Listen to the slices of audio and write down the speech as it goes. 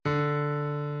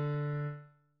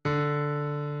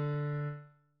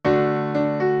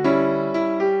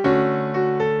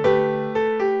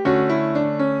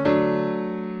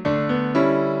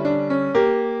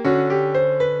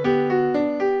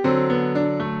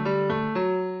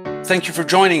thank you for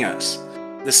joining us.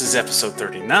 This is episode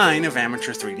 39 of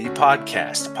Amateur 3D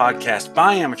Podcast, a podcast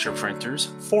by amateur printers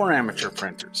for amateur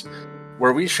printers,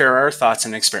 where we share our thoughts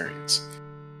and experience.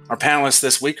 Our panelists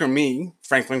this week are me,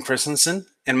 Franklin Christensen,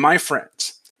 and my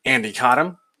friends, Andy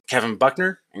Cottam, Kevin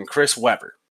Buckner, and Chris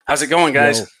Weber. How's it going,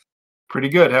 guys? Hello. Pretty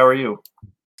good. How are you?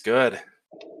 Good.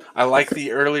 I like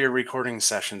the earlier recording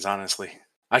sessions, honestly.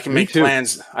 I can Me make too.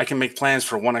 plans. I can make plans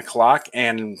for 1 o'clock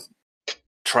and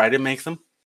try to make them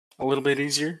a little bit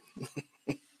easier.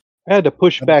 I had to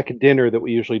push back dinner that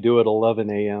we usually do at 11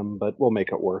 a.m., but we'll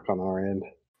make it work on our end.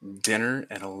 Dinner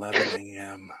at 11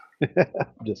 a.m.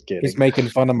 Just kidding. He's making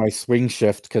fun of my swing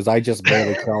shift because I just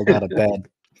barely crawled out of bed.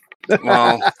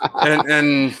 Well,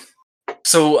 and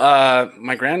so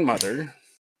my grandmother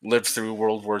lived through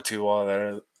World War II, all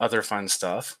that other fun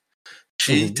stuff.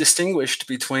 She distinguished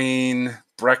between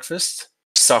breakfast,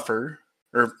 lunch,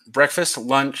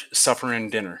 supper,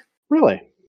 and dinner. Really?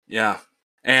 Yeah.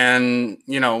 And,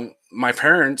 my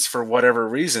parents, for whatever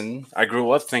reason, I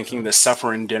grew up thinking the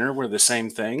supper and dinner were the same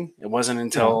thing. It wasn't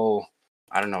until,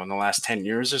 in the last 10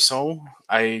 years or so,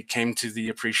 I came to the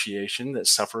appreciation that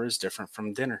supper is different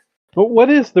from dinner. But what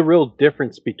is the real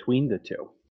difference between the two?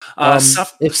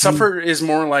 Supper is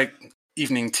more like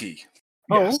evening tea.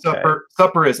 Oh, Yeah, okay.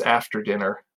 supper is after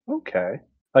dinner. Okay.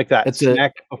 Like that It's a-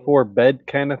 snack before bed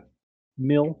kind of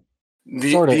meal?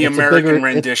 Sorta, The it's a American bigger-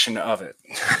 rendition of it.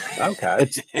 Okay.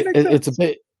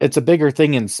 It's a bigger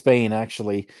thing in Spain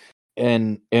actually.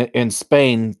 In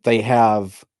Spain they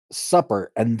have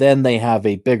supper and then they have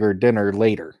a bigger dinner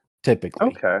later typically.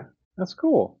 Okay. That's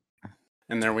cool.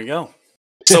 And there we go.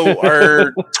 So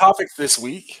our topic this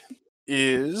week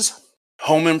is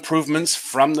home improvements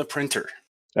from the printer.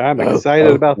 I'm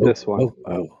excited about this one.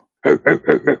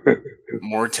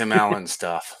 More Tim Allen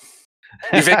stuff.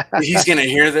 He's going to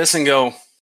hear this and go,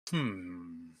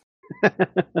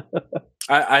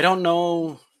 I don't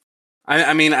know.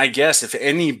 I guess if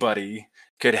anybody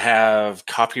could have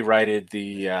copyrighted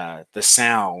the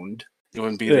sound, it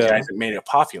would be the guy that made it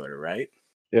popular, right?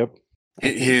 Yep.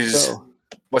 His,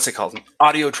 what's it called?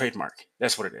 Audio trademark.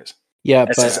 That's what it is. Yeah,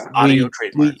 That's his but audio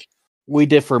trademark. we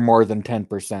differ more than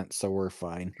 10%, so we're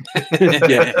fine.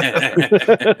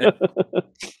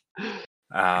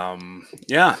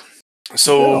 Yeah.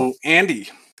 So, Andy,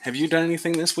 have you done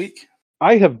anything this week?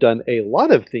 I have done a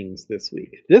lot of things this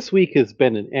week. This week has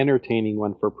been an entertaining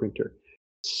one for printer.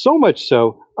 So much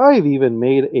so, I've even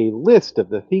made a list of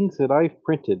the things that I've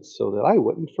printed so that I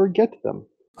wouldn't forget them.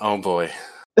 Oh boy,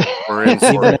 we're in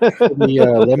for it.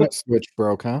 The limit switch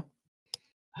broke, huh?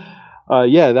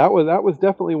 Yeah, that was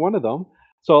definitely one of them.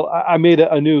 So I made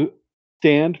a new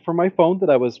stand for my phone that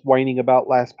I was whining about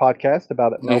last podcast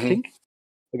about it melting.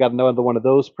 I got another one of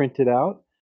those printed out.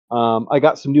 I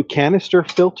got some new canister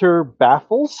filter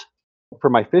baffles for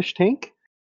my fish tank.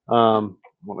 I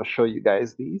want to show you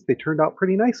guys these. They turned out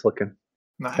pretty nice looking.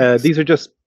 Nice. These are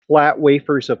just flat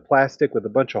wafers of plastic with a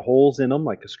bunch of holes in them,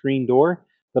 like a screen door,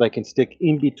 that I can stick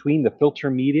in between the filter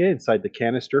media inside the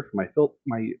canister for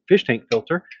my fish tank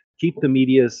filter. Keep the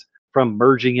medias from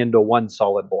merging into one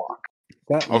solid block.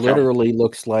 That Okay. literally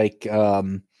looks like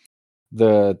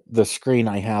the screen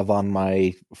I have on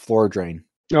my floor drain.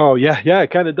 Oh yeah,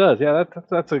 it kind of does. Yeah,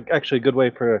 that's actually a good way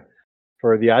for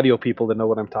the audio people to know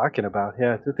what I'm talking about.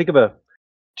 Yeah, to think of a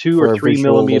 2 For or our 3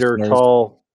 visual millimeter listeners.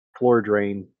 tall floor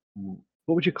drain.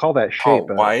 What would you call that shape?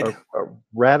 Wide? A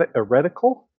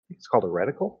reticle? I think it's called a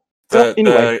reticle. Well,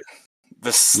 anyway,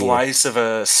 The slice of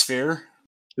a sphere.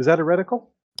 is that a reticle?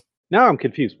 Now I'm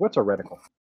confused. What's a reticle?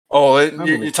 Oh,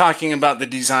 Unbelievable. you're talking about the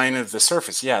design of the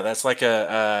surface. Yeah, that's like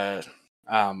a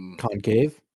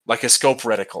Concave? like a scope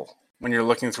reticle when you're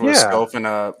looking through a Yeah. scope in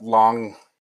a long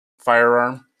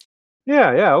firearm.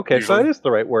 Yeah. Okay, so Usually. that is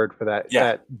the right word for that. Yeah,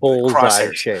 That bullseye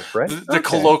crosshairs. shape, right? The Okay.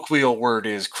 colloquial word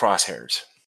is crosshairs.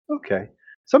 Okay.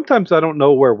 Sometimes I don't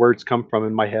know where words come from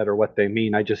in my head or what they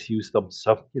mean. I just use them.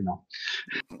 So,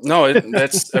 No,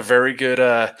 that's a very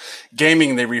good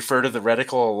gaming. They refer to the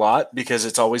reticle a lot because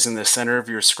it's always in the center of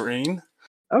your screen.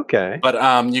 Okay. But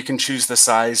you can choose the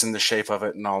size and the shape of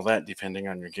it and all that depending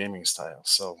on your gaming style.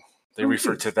 So they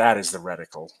refer to that as the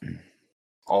reticle.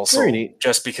 Also, Very neat.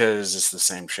 just because it's the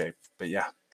same shape. But yeah.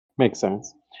 Makes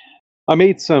sense. I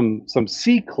made some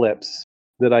C clips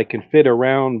that I can fit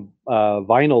around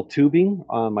vinyl tubing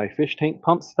on my fish tank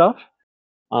pump stuff.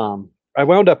 I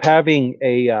wound up having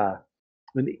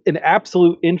an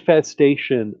absolute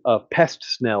infestation of pest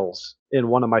snails in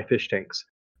one of my fish tanks.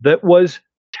 That was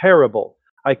terrible.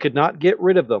 I could not get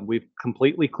rid of them. We've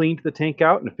completely cleaned the tank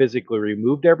out and physically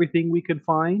removed everything we could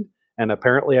find. And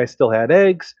apparently I still had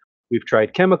eggs. We've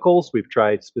tried chemicals. We've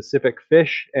tried specific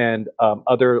fish and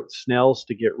other snails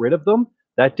to get rid of them.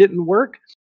 That didn't work.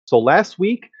 So last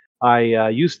week, I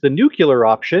used the nuclear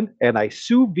option and I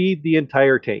sous vide the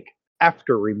entire tank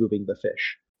after removing the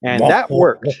fish. And that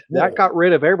worked. That got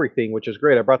rid of everything, which is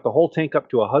great. I brought the whole tank up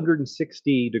to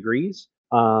 160 degrees.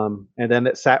 And then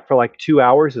it sat for like 2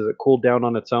 hours as it cooled down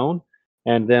on its own.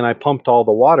 And then I pumped all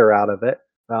the water out of it.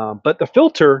 But the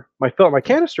filter, my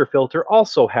canister filter,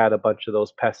 also had a bunch of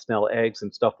those pest snail eggs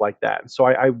and stuff like that. And so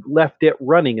I left it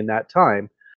running in that time.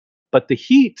 But the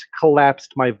heat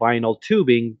collapsed my vinyl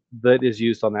tubing that is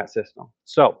used on that system.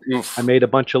 So Oof. I made a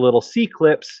bunch of little C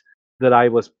clips that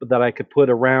I could put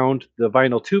around the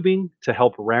vinyl tubing to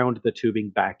help round the tubing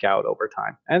back out over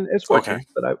time, and it's working. Okay.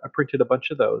 But I printed a bunch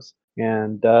of those,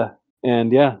 and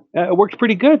yeah, it worked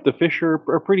pretty good. The fish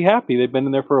are pretty happy. They've been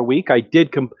in there for a week. I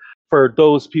did for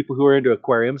those people who are into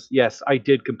aquariums. Yes, I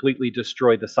did completely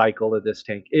destroy the cycle of this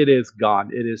tank. It is gone.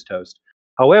 It is toast.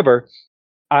 However,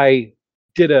 I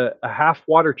did a half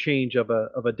water change of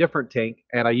a different tank,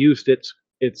 and I used its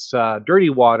dirty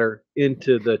water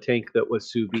into the tank that was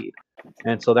sous vide.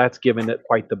 And so that's given it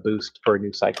quite the boost for a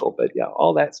new cycle. But yeah,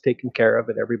 all that's taken care of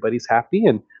and everybody's happy.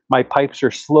 And my pipes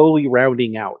are slowly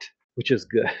rounding out, which is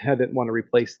good. I didn't want to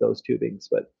replace those tubings.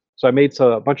 But so I made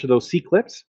a bunch of those C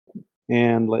clips.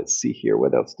 And let's see here.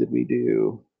 What else did we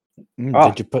do?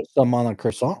 Did you put some on a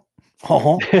croissant?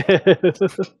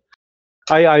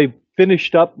 I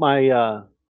finished up my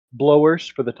blowers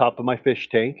for the top of my fish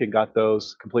tank and got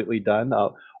those completely done.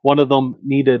 One of them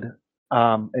needed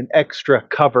an extra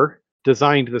cover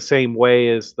designed the same way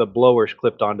as the blowers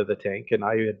clipped onto the tank, and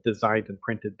I had designed and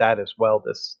printed that as well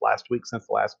this last week since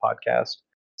the last podcast.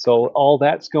 So all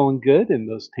that's going good, and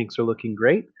those tanks are looking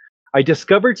great. I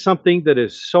discovered something that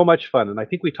is so much fun, and I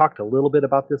think we talked a little bit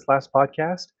about this last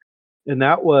podcast, and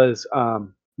that was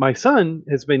my son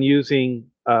has been using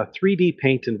 3D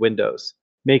paint in Windows,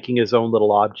 making his own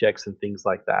little objects and things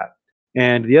like that.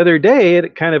 And the other day,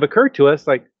 it kind of occurred to us,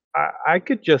 like, I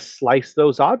could just slice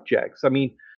those objects. I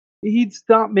mean, he's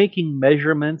not making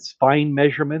measurements, fine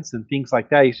measurements and things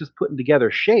like that. He's just putting together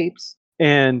shapes.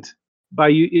 And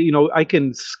by, I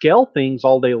can scale things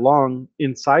all day long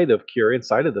inside of Cure,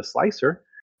 inside of the slicer.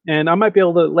 And I might be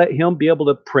able to let him be able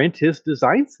to print his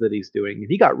designs that he's doing.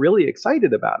 And he got really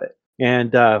excited about it.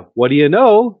 And what do you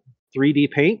know?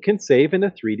 3D Paint can save in a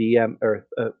 3MF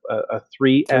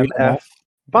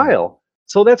file.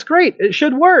 So that's great. It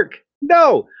should work.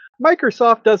 No,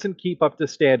 Microsoft doesn't keep up to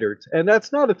standards, and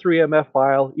that's not a 3MF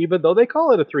file, even though they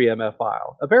call it a 3MF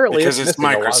file. Apparently, Because it's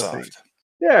missing a lot of Microsoft. things.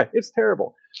 Yeah, it's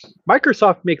terrible.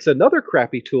 Microsoft makes another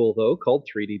crappy tool, though, called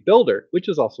 3D Builder, which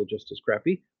is also just as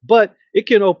crappy, but it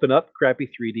can open up crappy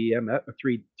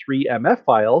 3MF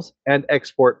files and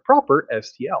export proper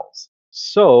STLs.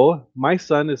 So my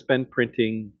son has been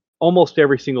printing almost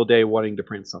every single day, wanting to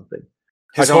print something.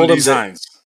 His I own told him designs.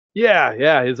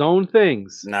 Yeah, his own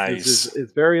things. Nice.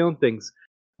 His very own things.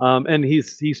 And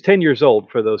he's 10 years old,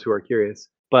 for those who are curious.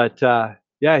 But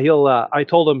yeah, he'll. I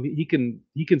told him he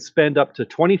can spend up to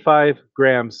 25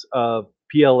 grams of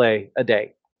PLA a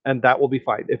day, and that will be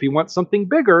fine. If he wants something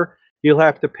bigger, he'll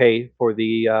have to pay for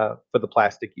the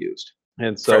plastic used.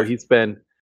 And so Fair. he's been.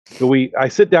 I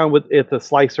sit down at the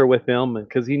slicer with him,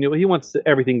 because he wants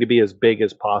everything to be as big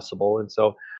as possible, and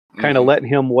so kind of letting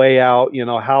him weigh out,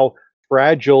 how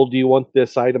fragile do you want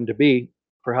this item to be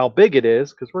for how big it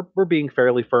is, because we're being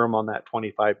fairly firm on that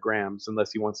 25 grams,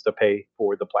 unless he wants to pay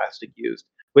for the plastic used,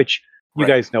 which you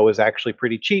guys know is actually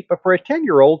pretty cheap. But for a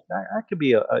 10-year-old, that could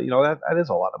be that is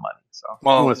a lot of money. So if you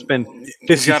want to spend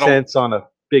 50 cents on a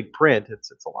big print,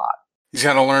 it's a lot. He's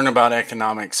got to learn about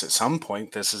economics at some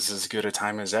point. This is as good a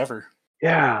time as ever.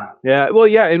 Yeah. Well,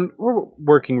 yeah, and we're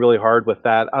working really hard with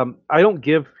that. I don't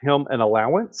give him an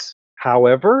allowance.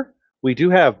 However, we do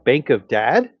have Bank of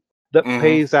Dad that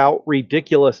pays out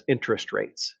ridiculous interest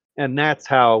rates. And that's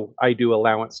how I do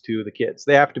allowance to the kids.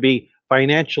 They have to be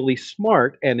financially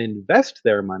smart and invest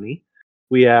their money.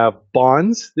 We have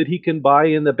bonds that he can buy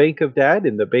in the Bank of Dad,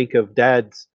 and the Bank of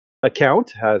Dad's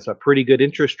account has a pretty good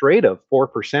interest rate of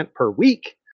 4% per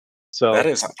week. So that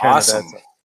is awesome.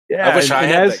 Yeah, I wish I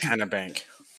had that kind of bank.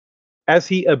 As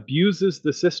he abuses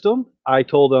the system, I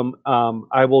told him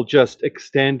I will just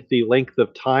extend the length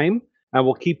of time. I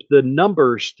will keep the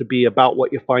numbers to be about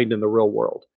what you find in the real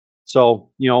world. So,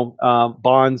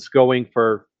 bonds going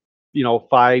for,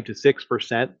 5 to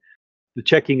 6%. The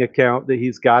checking account that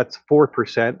he's got's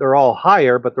 4%. They're all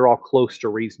higher, but they're all close to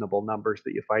reasonable numbers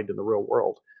that you find in the real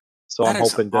world. So that I'm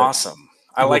hoping to awesome.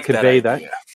 I like convey that.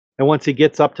 And once he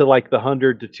gets up to like the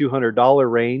 $100 to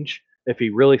 $200 range, if he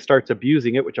really starts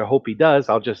abusing it, which I hope he does,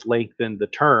 I'll just lengthen the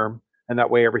term and that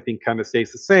way everything kind of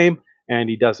stays the same, and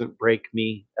he doesn't break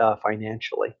me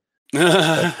financially.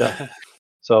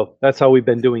 So that's how we've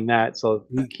been doing that. So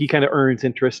he kind of earns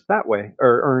interest that way,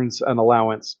 or earns an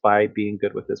allowance by being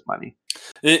good with his money.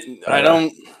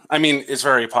 I mean, it's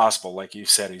very possible. Like you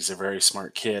said, he's a very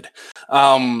smart kid.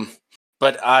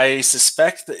 But I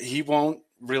suspect that he won't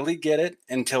really get it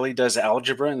until he does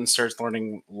algebra and starts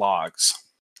learning logs.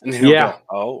 And he'll go,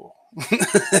 oh.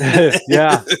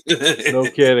 Yeah, no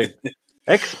kidding.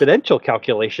 Exponential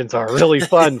calculations are really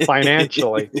fun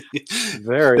financially.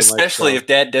 Very Especially much so. if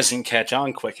Dad doesn't catch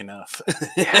on quick enough.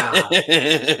 Yeah.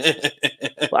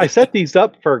 I set these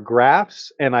up for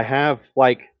graphs, and I have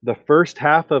like the first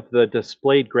half of the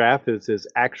displayed graph is his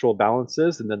actual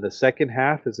balances, and then the second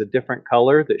half is a different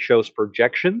color that shows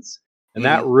projections. And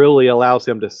that really allows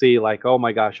him to see, like, oh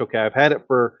my gosh, okay, I've had it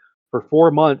for 4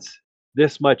 months,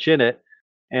 this much in it.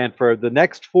 And for the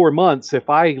next 4 months, if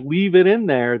I leave it in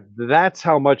there, that's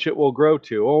how much it will grow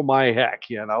to. Oh my heck,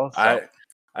 So,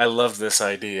 I love this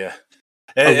idea.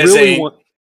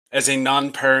 As a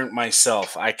non-parent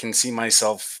myself, I can see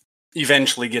myself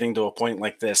eventually getting to a point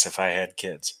like this if I had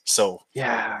kids. So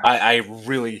yeah, I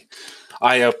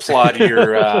applaud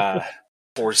your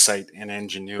foresight and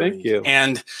ingenuity. Thank you.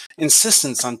 And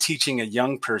insistence on teaching a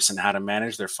young person how to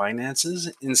manage their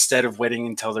finances instead of waiting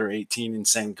until they're 18 and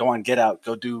saying, go on, get out,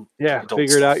 go do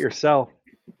figure it out yourself.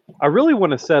 I really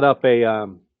want to set up a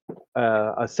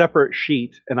separate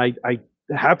sheet, and I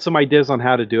have some ideas on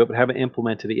how to do it, but haven't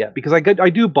implemented it yet, because I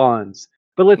do bonds.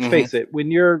 But let's face it, when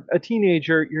you're a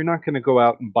teenager, you're not going to go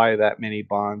out and buy that many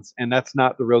bonds, and that's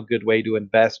not the real good way to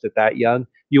invest at that young.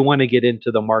 You want to get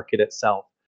into the market itself.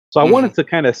 So I wanted to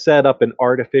kind of set up an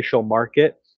artificial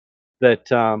market that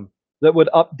that would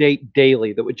update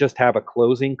daily, that would just have a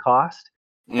closing cost,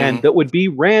 and that would be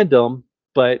random,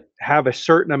 but have a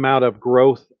certain amount of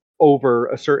growth over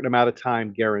a certain amount of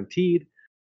time guaranteed,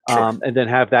 and then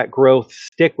have that growth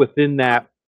stick within that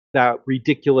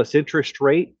ridiculous interest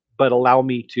rate, but allow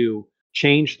me to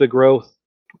change the growth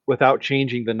without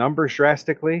changing the numbers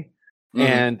drastically.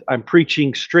 And I'm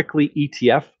preaching strictly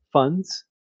ETF funds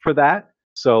for that.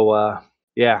 So,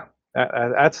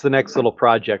 that's the next little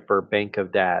project for Bank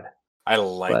of Dad. I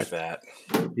like that.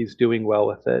 He's doing well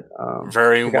with it.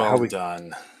 Very well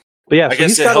done. But yeah, I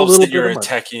guess it helps that you're a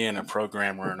techie and a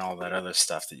programmer and all that other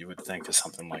stuff that you would think of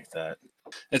something like that.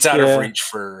 It's out of reach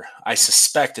I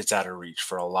suspect it's out of reach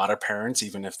for a lot of parents,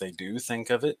 even if they do think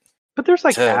of it. But there's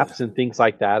like apps and things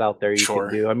like that out there you can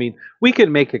do. I mean, we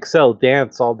can make Excel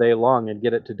dance all day long and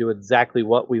get it to do exactly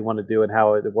what we want to do and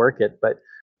how it would work it. But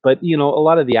a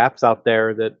lot of the apps out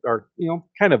there that are,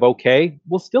 kind of okay,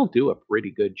 will still do a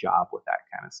pretty good job with that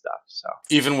kind of stuff. So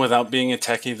even without being a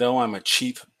techie, though, I'm a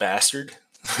cheap bastard.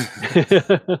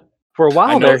 For a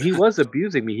while there, he was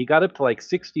abusing me. He got up to like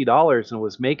 $60 and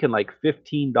was making like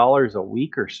 $15 a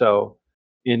week or so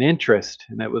in interest,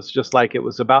 and it was just like it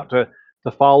was about to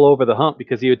fall over the hump,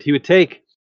 because he'd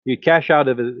cash out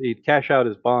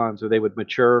his bonds, or they would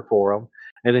mature for him,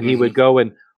 and then he would go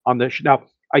and now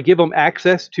I give him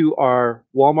access to our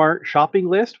Walmart shopping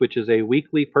list, which is a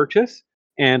weekly purchase,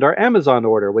 and our Amazon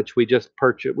order, which we just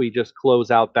purchase. We just close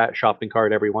out that shopping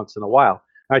cart every once in a while.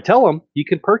 I tell him he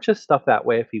can purchase stuff that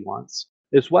way if he wants,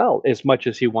 as well, as much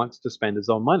as he wants to spend his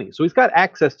own money. So he's got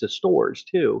access to stores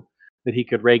too that he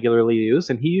could regularly use,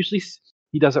 and he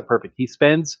does it perfect. He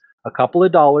spends a couple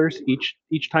of dollars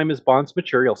each time his bonds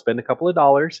mature. He'll spend a couple of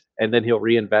dollars, and then he'll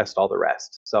reinvest all the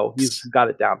rest. So he's got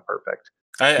it down perfect.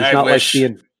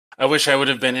 I wish I would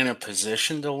have been in a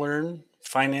position to learn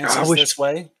finances this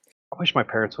way. I wish my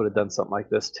parents would have done something like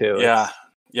this too. Yeah.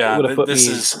 It would have put me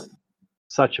in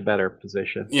such a better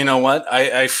position. You know what?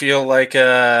 I feel like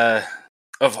of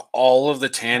all of the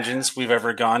tangents we've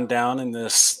ever gone down in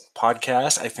this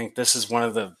podcast, I think this is one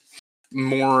of the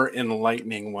more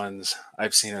enlightening ones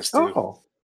I've seen us do. Oh,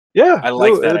 yeah. I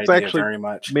like that it's idea actually very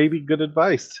much. Maybe good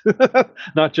advice,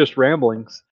 not just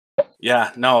ramblings.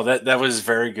 Yeah, no, that was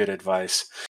very good advice.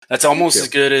 That's almost as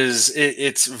good as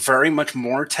it's very much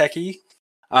more techie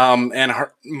and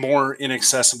more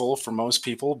inaccessible for most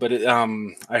people. But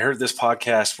I heard this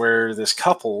podcast where this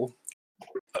couple,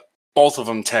 both of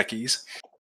them techies,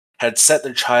 had set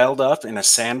their child up in a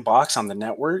sandbox on the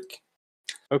network.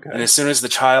 Okay. And as soon as the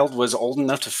child was old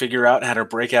enough to figure out how to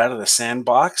break out of the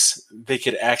sandbox, they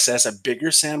could access a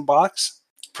bigger sandbox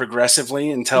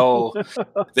progressively until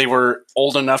they were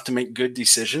old enough to make good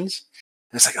decisions.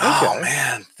 And it's like, oh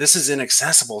man, this is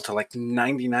inaccessible to like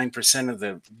 99% of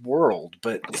the world,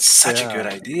 but it's such a good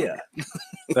idea.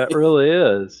 That really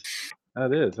is.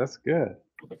 That is. That's good.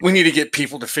 We need to get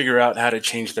people to figure out how to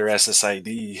change their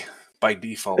SSID by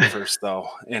default first, though,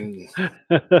 and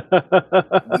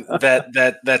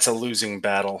that's a losing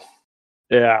battle.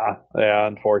 Yeah,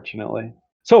 unfortunately.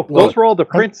 So Well, those were all the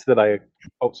prints that I.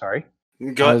 Oh, sorry.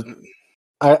 Go.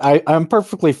 I'm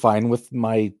perfectly fine with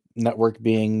my network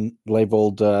being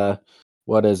labeled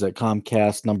what is it,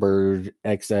 Comcast number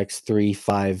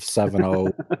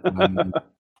XX3570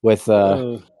 with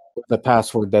the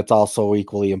password that's also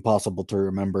equally impossible to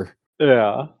remember.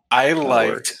 Yeah. I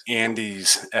liked works.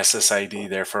 Andy's SSID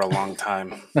there for a long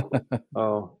time.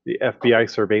 Oh, the FBI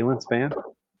surveillance ban.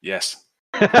 Yes,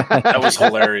 that was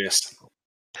hilarious.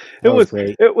 That was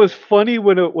great. It was funny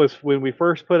when we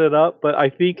first put it up, but I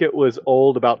think it was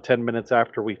old about 10 minutes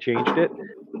after we changed it,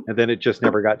 and then it just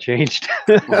never got changed.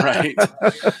 Right.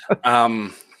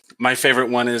 My favorite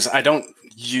one is I don't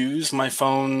use my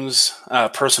phone's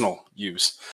personal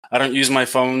use. I don't use my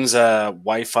phone's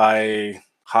Wi-Fi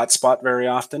hotspot very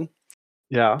often.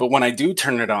 Yeah. But when I do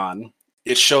turn it on,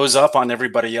 it shows up on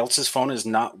everybody else's phone as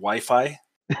not Wi-Fi.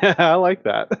 I like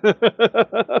that.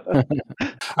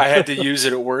 I had to use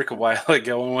it at work a while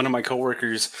ago, and one of my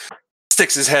coworkers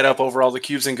sticks his head up over all the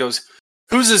cubes and goes,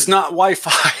 "Whose is not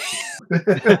Wi-Fi?"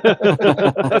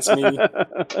 That's me.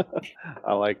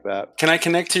 I like that. Can I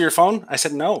connect to your phone? I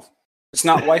said, no, it's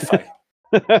not Wi-Fi.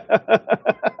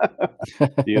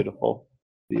 Beautiful.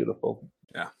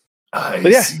 Yeah.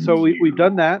 But yeah, so we've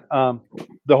done that.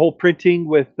 The whole printing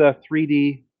with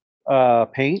 3D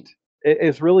paint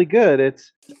is really good.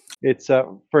 It's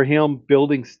for him,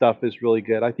 building stuff is really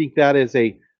good. I think that is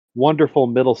a wonderful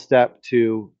middle step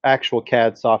to actual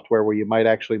CAD software where you might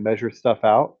actually measure stuff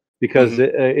out, because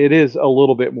it is a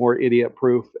little bit more idiot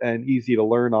proof and easy to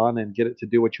learn on and get it to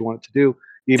do what you want it to do.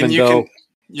 Even though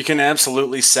you can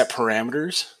absolutely set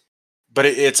parameters, but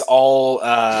it's all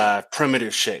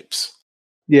primitive shapes.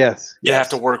 Yes, you have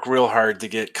to work real hard to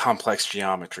get complex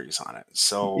geometries on it.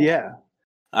 So yeah,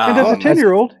 and as a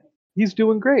 10-year-old, he's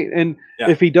doing great. And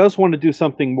if he does want to do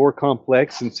something more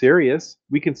complex and serious,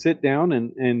 we can sit down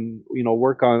and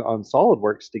work on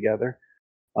SolidWorks together.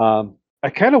 I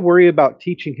kind of worry about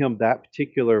teaching him that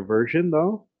particular version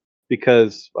though,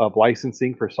 because of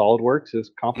licensing for SolidWorks is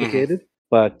complicated.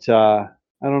 But I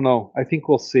don't know. I think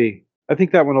we'll see. I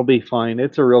think that one will be fine.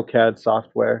 It's a real CAD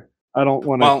software. I don't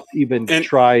want to even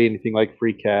try anything like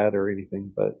FreeCAD or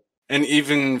anything. And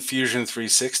even Fusion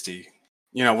 360,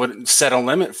 would set a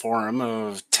limit for him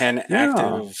of 10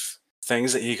 active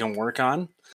things that he can work on.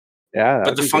 Yeah,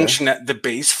 but the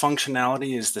base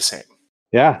functionality is the same.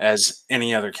 Yeah, as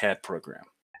any other CAD program.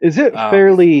 Is it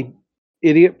fairly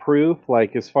idiot proof?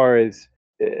 Like as far as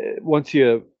once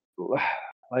you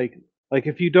like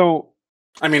if you don't.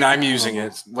 I mean, I'm using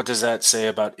it. What does that say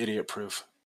about idiot proof?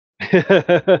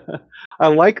 I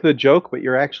like the joke, but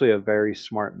you're actually a very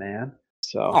smart man.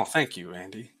 So. Oh, thank you,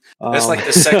 Andy. That's like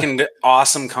the second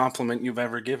awesome compliment you've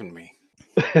ever given me.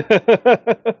 I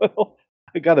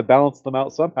got to balance them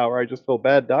out somehow, or I just feel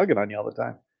bad dogging on you all the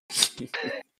time.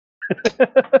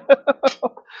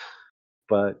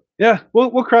 But yeah,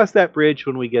 we'll cross that bridge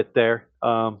when we get there.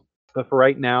 But for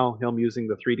right now, him using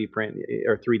the 3D print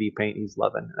or 3D paint, he's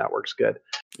loving. That works good.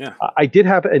 Yeah. I did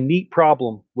have a neat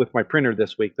problem with my printer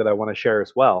this week that I want to share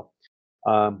as well.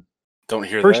 Don't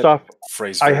hear first that off,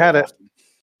 phrase. I had it.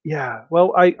 Yeah.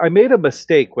 Well, I made a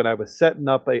mistake when I was setting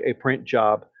up a print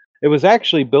job. It was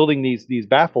actually building these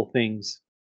baffle things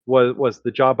was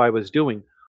the job I was doing.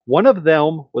 One of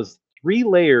them was 3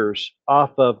 layers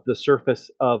off of the surface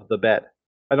of the bed.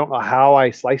 I don't know how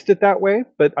I sliced it that way,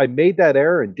 but I made that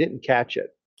error and didn't catch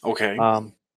it. Okay.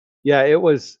 Yeah, it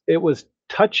was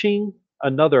touching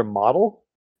another model,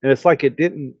 and it's like it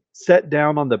didn't set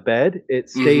down on the bed. It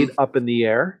stayed up in the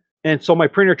air. And so my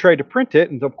printer tried to print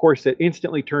it, and of course it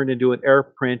instantly turned into an air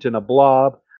print and a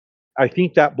blob. I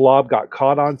think that blob got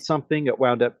caught on something. It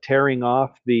wound up tearing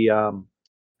off the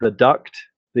duct,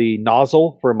 the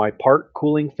nozzle for my part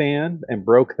cooling fan, and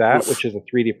broke that, which is a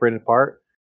 3D printed part.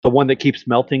 The one that keeps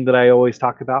melting that I always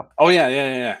talk about. Oh,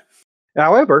 yeah.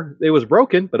 However, it was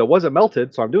broken, but it wasn't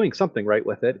melted, so I'm doing something right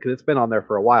with it because it's been on there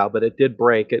for a while, but it did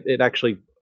break. It actually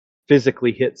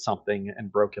physically hit something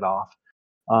and broke it off.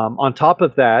 On top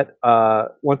of that,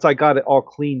 once I got it all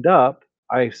cleaned up,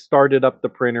 I started up the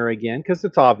printer again because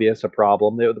it's obvious a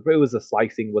problem. It was the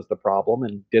slicing was the problem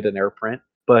and did an air print.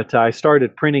 But I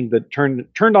started printing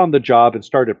turned on the job and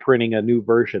started printing a new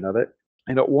version of it.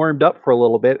 And it warmed up for a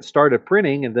little bit, it started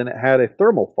printing, and then it had a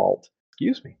thermal fault.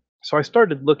 Excuse me. So I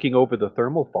started looking over the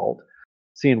thermal fault,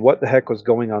 seeing what the heck was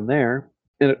going on there.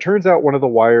 And it turns out one of the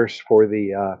wires for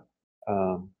the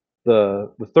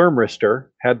thermistor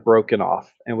had broken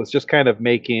off and was just kind of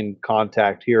making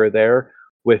contact here or there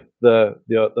with the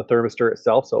thermistor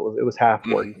itself, so it was half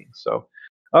Mhm. working. So,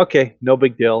 okay, no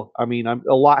big deal. I mean,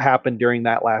 a lot happened during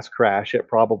that last crash. It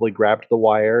probably grabbed the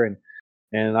wire,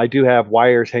 and I do have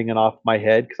wires hanging off my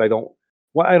head because I don't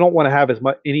want to have as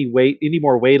much any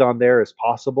more weight on there as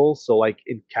possible. So like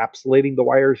encapsulating the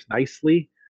wires nicely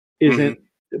Mhm. isn't,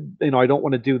 I don't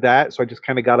want to do that. So I just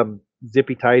kind of got them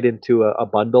zippy tied into a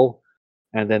bundle,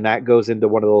 and then that goes into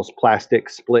one of those plastic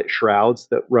split shrouds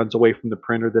that runs away from the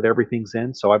printer that everything's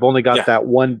in. So I've only got Yeah. that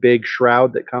one big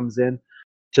shroud that comes in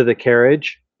to the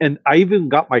carriage, and I even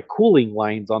got my cooling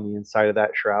lines on the inside of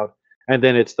that shroud, and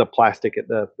then it's the plastic at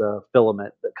the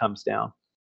filament that comes down.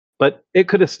 But it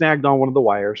could have snagged on one of the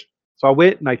wires. So I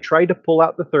went and I tried to pull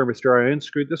out the thermistor. I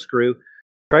unscrewed the screw,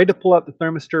 tried to pull out the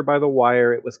thermistor by the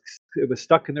wire. It was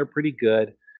stuck in there pretty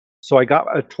good. So I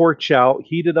got a torch out,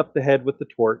 heated up the head with the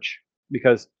torch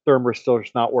because thermistor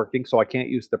is not working, so I can't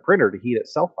use the printer to heat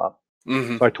itself up.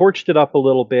 Mhm. So I torched it up a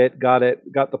little bit, got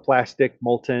the plastic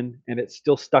molten, and it's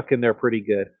still stuck in there pretty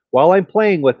good. While I'm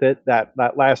playing with it, that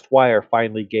last wire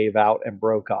finally gave out and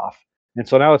broke off. And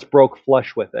so now it's broke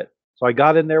flush with it. So I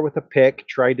got in there with a pick,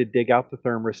 tried to dig out the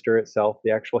thermistor itself, the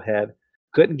actual head.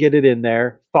 Couldn't get it in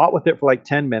there. Fought with it for like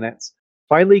 10 minutes.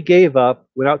 Finally gave up,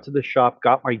 went out to the shop,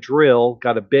 got my drill,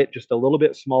 got a bit just a little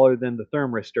bit smaller than the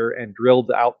thermistor, and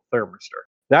drilled out the thermistor.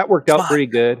 That worked out Smart. pretty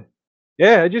good.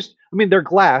 Yeah, I mean, they're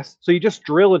glass, so you just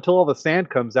drill until all the sand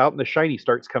comes out and the shiny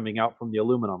starts coming out from the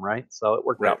aluminum, right? So it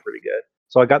worked Right. out pretty good.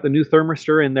 So I got the new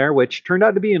thermistor in there, which turned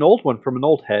out to be an old one from an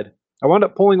old head. I wound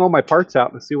up pulling all my parts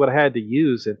out to see what I had to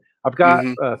use, and I've got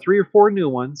Mhm. 3 or 4 new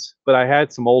ones, but I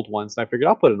had some old ones, and I figured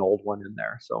I'll put an old one in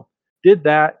there. So did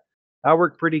that. That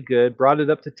worked pretty good. Brought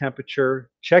it up to temperature,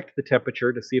 checked the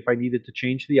temperature to see if I needed to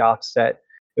change the offset.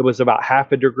 It was about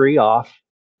half a degree off.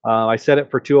 I set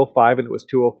it for 205 and it was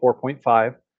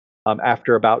 204.5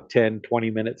 after about 10,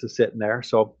 20 minutes of sitting there.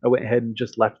 So I went ahead and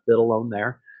just left it alone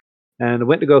there. And I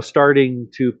went to go starting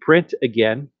to print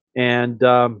again. And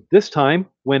this time,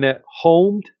 when it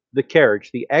homed the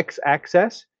carriage, the X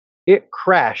axis, it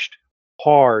crashed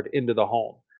hard into the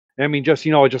home. I mean,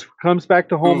 it just comes back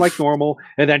to home like Oof. normal,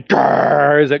 and then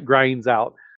as it grinds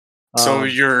out. So Um,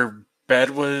 your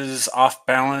bed was off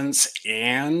balance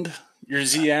and your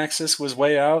Z-axis was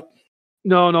way out?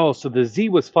 No, no. So the Z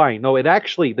was fine. No,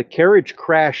 the carriage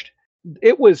crashed.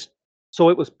 It was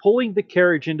it was pulling the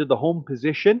carriage into the home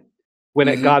position. When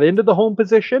it Mhm. got into the home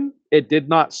position, it did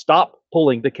not stop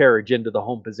pulling the carriage into the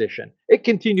home position. It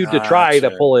continued to try to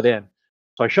Gotcha. pull it in.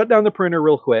 So I shut down the printer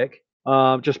real quick,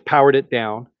 just powered it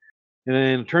down, and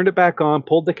then turned it back on,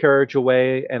 pulled the carriage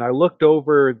away, and I looked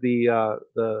over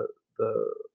the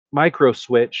micro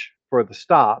switch for the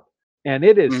stop, and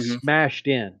it is Mhm. smashed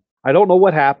in. I don't know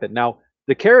what happened. Now,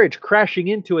 the carriage crashing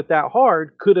into it that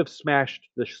hard could have smashed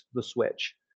the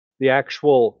switch. The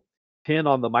actual pin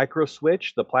on the micro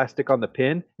switch, the plastic on the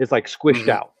pin, is like squished Mhm.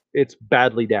 out. It's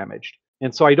badly damaged.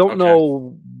 And so I don't Okay.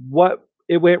 know what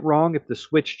it went wrong, if the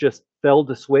switch just fell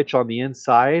to switch on the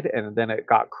inside and then it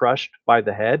got crushed by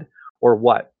the head or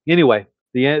what. Anyway,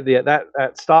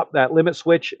 that limit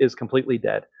switch is completely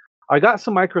dead. I got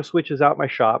some micro switches out my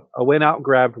shop. I went out and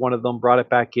grabbed one of them, brought it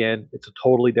back in. It's a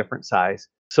totally different size.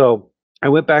 So I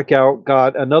went back out,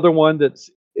 got another one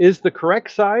is the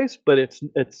correct size, but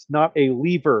it's not a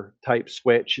lever type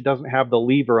switch. It doesn't have the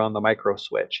lever on the micro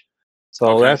switch. So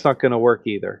Okay. that's not going to work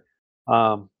either.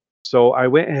 Um, so I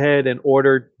went ahead and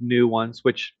ordered new ones,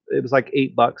 which it was like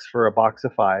 $8 for a box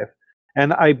of 5.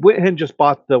 And I went ahead and just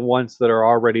bought the ones that are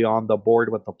already on the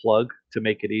board with the plug to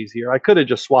make it easier. I could have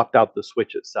just swapped out the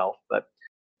switch itself, but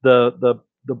the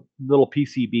little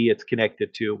PCB it's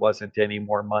connected to wasn't any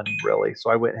more money really.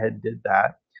 So I went ahead and did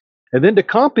that. And then to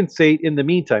compensate in the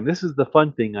meantime, this is the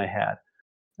fun thing I had.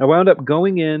 I wound up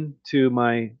going in to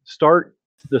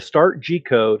the start G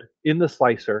code in the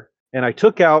slicer, and I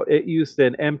took out, it used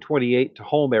an M28 to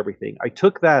home everything. I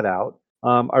took that out.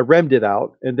 I remmed it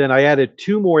out, and then I added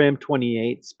 2 more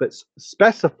M28s, but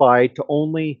specified to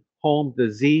only home the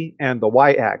Z and the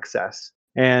Y axis.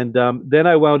 And then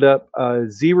I wound up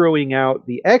zeroing out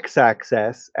the X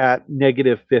axis at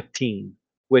 -15,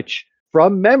 which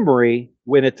from memory,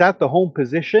 when it's at the home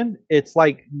position, it's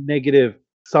like negative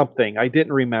something. I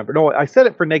didn't remember. No, I set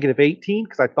it for -18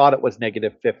 because I thought it was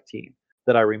 -15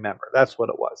 that I remember. That's what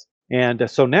it was. And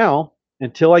so now,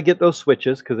 until I get those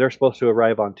switches, because they're supposed to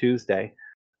arrive on Tuesday,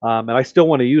 and I still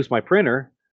want to use my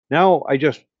printer, now I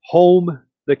just home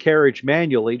the carriage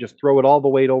manually, just throw it all the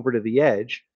way over to the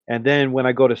edge. And then when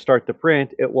I go to start the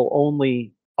print, it will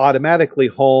only automatically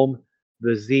home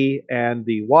the Z and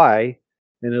the Y,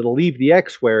 and it'll leave the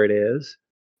X where it is.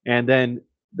 And then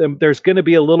there's going to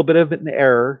be a little bit of an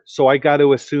error. So I got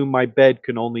to assume my bed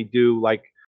can only do like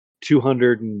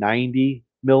 290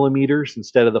 millimeters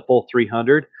instead of the full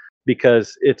 300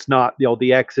 because it's not,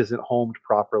 the X isn't homed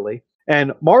properly.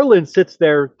 And Marlin sits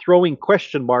there throwing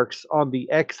question marks on the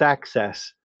X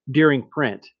axis during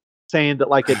print, saying that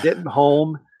like it didn't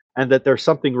home and that there's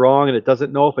something wrong and it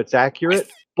doesn't know if it's accurate.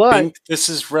 But think this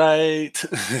is right.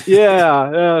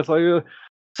 yeah, it's like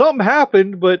something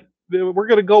happened, but we're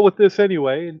going to go with this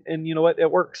anyway. And you know what?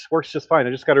 It works just fine. I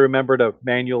just got to remember to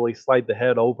manually slide the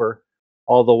head over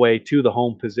all the way to the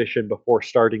home position before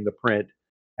starting the print.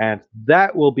 And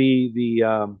that will be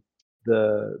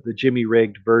the Jimmy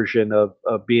rigged version of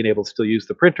being able to still use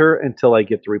the printer until I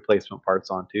get the replacement parts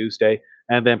on Tuesday,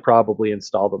 and then probably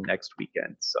install them next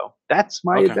weekend. So that's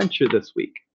my adventure this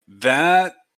week.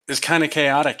 That is kind of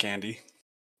chaotic, Andy.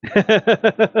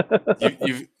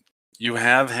 You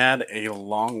have had a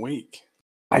long week.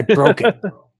 I broke it,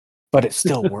 but it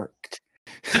still worked.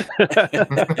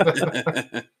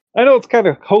 I know it's kind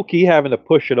of hokey having to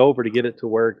push it over to get it to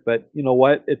work, but you know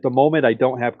what? At the moment, I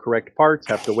don't have correct parts,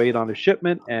 have to wait on a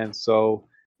shipment, and so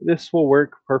this will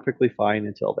work perfectly fine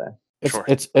until then.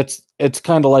 It's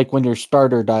kind of like when your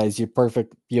starter dies, you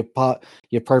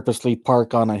purposely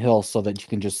park on a hill so that you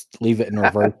can just leave it in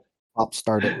reverse, pop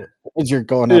start it as you're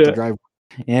going out the driveway.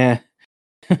 Yeah.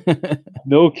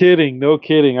 No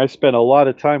kidding. I spent a lot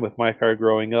of time with my car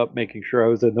growing up, making sure I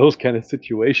was in those kind of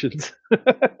situations.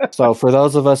 So for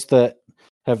those of us that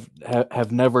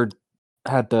have never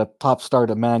had to pop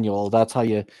start a manual, that's how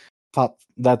you pop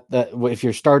that. If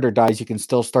your starter dies, you can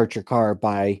still start your car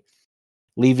by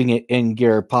leaving it in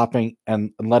gear, popping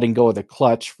and letting go of the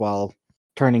clutch while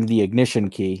turning the ignition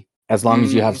key, as long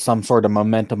as you have some sort of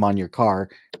momentum on your car.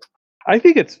 I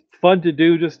think it's fun to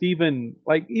do, just even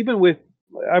with,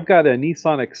 I've got a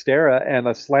Nissan Xterra and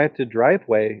a slanted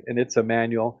driveway, and it's a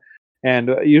manual. And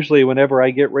usually whenever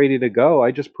I get ready to go,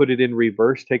 I just put it in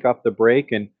reverse, take off the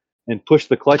brake, and push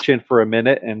the clutch in for a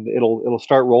minute, and it'll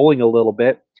start rolling a little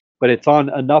bit. But it's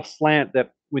on enough slant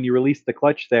that when you release the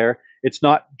clutch there, it's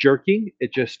not jerking.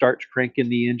 It just starts cranking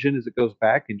the engine as it goes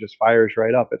back and just fires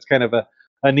right up. It's kind of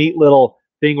a neat little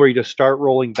thing where you just start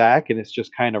rolling back and it's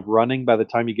just kind of running by the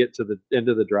time you get to the end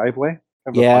of the driveway.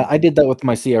 Yeah, I did that with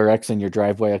my CRX in your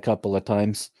driveway a couple of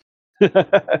times.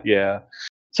 Yeah.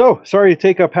 So, sorry to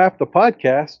take up half the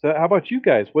podcast. How about you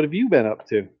guys? What have you been up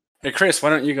to? Hey, Chris, why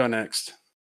don't you go next?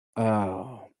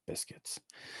 Oh, biscuits.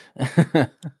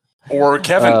 Or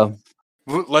Kevin.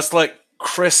 Let's let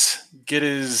Chris get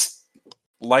his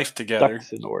life together.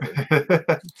 Ducks in order.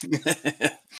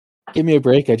 Give me a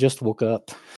break. I just woke up.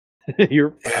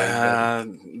 You're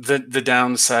the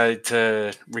downside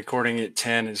to recording at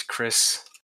 10 is Chris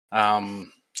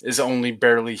is only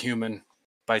barely human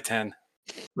by 10.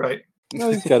 Right.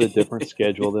 Well, he's got a different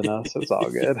schedule than us. It's all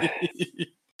good.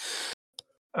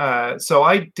 So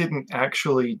I didn't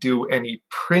actually do any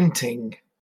printing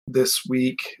this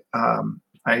week.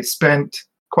 I spent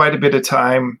quite a bit of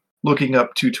time looking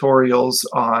up tutorials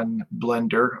on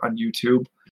Blender on YouTube.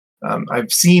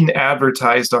 I've seen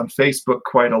advertised on Facebook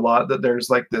quite a lot that there's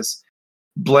like this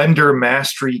Blender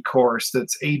mastery course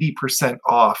that's 80%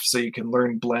 off, so you can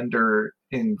learn Blender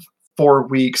in 4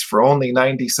 weeks for only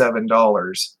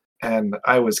 $97. And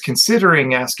I was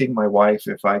considering asking my wife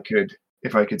if I could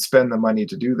spend the money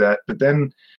to do that. But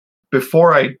then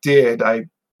before I did, I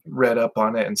read up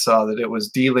on it and saw that it was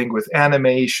dealing with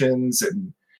animations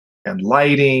and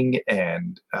lighting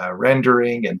and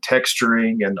rendering and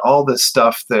texturing and all this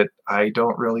stuff that I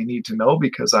don't really need to know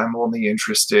because I'm only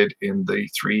interested in the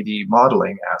 3D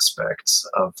modeling aspects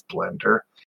of Blender.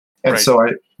 And so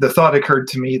the thought occurred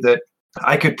to me that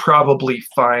I could probably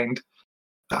find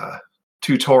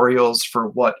tutorials for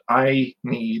what I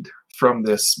need from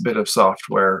this bit of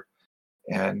software,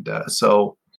 and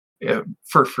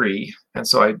for free. And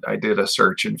so I did a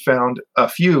search and found a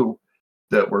few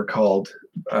that were called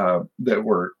that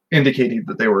were indicating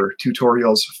that they were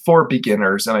tutorials for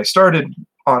beginners. And I started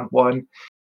on one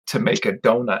to make a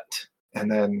donut,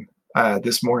 and then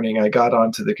this morning I got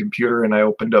onto the computer and I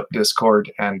opened up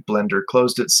Discord and Blender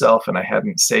closed itself and I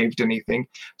hadn't saved anything.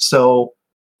 So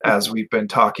as we've been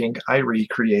talking, I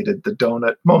recreated the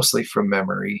donut mostly from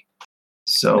memory.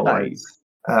 So nice.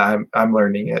 I'm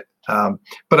learning it.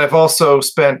 But I've also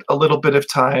spent a little bit of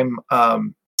time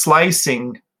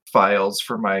slicing files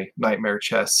for my Nightmare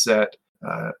Chess set.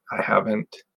 I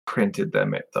haven't printed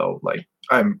them yet, though.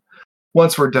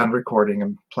 Once we're done recording,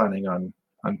 I'm planning on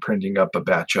printing up a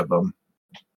batch of them.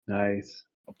 Nice.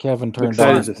 Kevin turned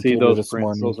excited on to see those prints.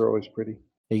 Morning. Those are always pretty.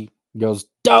 He goes,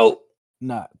 "Dope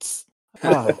nuts."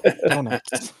 Oh,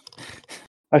 donuts.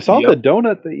 I saw Yep. the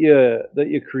donut that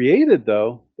you created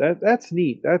though. That's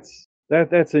neat.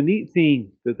 That's a neat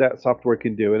thing that software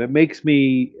can do, and it makes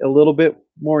me a little bit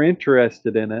more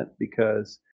interested in it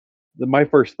because my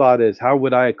first thought is how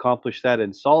would I accomplish that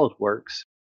in SolidWorks,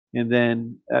 and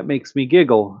then that makes me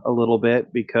giggle a little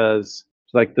bit because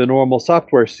like the normal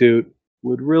software suite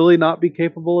would really not be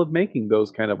capable of making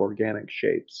those kind of organic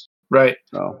shapes. Right.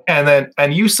 So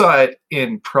And you saw it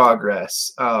in progress.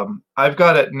 I've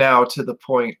got it now to the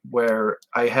point where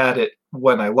I had it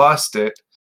when I lost it,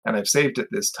 and I've saved it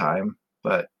this time.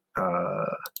 But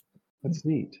that's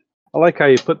neat. I like how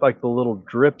you put like the little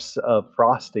drips of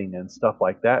frosting and stuff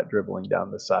like that dribbling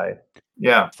down the side.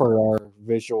 yeah, For our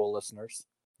visual listeners.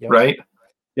 Yep. right,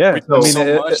 Yeah, We I do mean,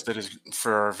 so much that is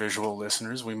for our visual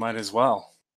listeners. We might as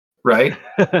well. right.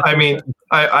 I mean,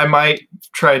 I might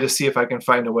try to see if I can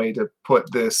find a way to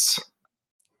put this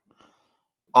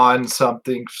on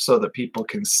something so that people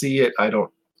can see it. I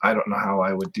don't know how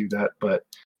I would do that, but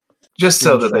just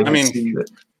so that they can see that.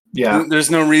 Yeah, There's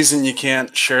no reason you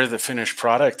can't share the finished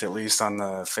product, at least on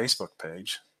the Facebook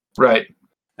page. right.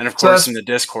 And of So course that's- in the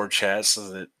Discord chat so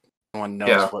that everyone knows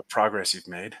Yeah. what progress you've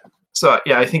made. So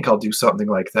yeah, I think I'll do something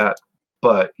like that.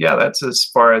 But yeah, that's as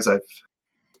far as I've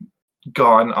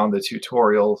gone on the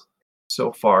tutorial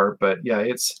so far. But yeah,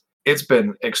 it's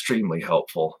been extremely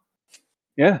helpful.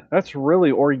 yeah, that's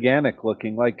really organic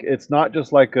looking. Like it's not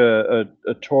just like a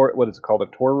tor. What is it called? A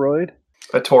toroid?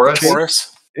 A Taurus.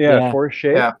 Taurus? Yeah, Yeah. torus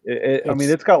shape. Yeah. I mean,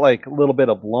 it's got like a little bit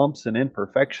of lumps and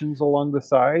imperfections along the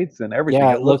sides and everything.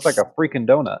 Yeah, it it looks like looks- a freaking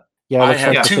donut. Yeah, it I looks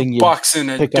have like the thing you $2 in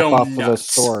a pick up off of the donut.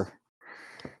 store.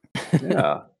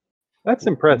 Yeah, that's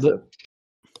impressive.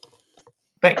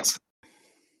 Thanks.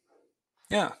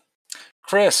 Yeah.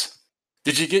 Chris,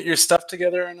 did you get your stuff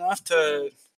together enough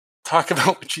to talk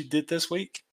about what you did this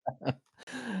week?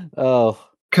 Oh,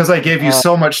 Because I gave you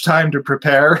so much time to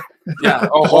prepare. Yeah, a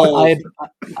well, whole I had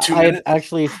 2 I had minutes.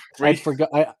 actually Three?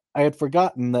 I had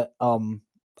forgotten that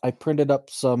I printed up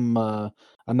some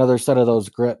another set of those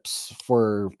grips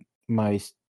for my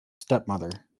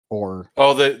stepmother. Or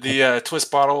Oh, the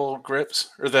twist bottle grips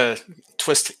or the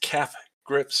twist cap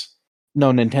grips.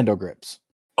 no, Nintendo grips.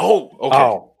 Oh, okay.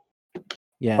 Oh,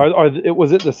 Yeah.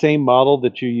 was it the same model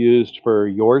that you used for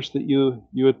yours that you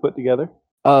had put together?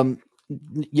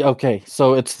 Yeah, okay.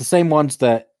 So it's the same ones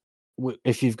that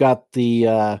if you've got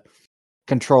the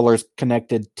controllers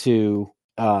connected to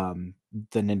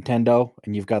the Nintendo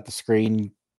and you've got the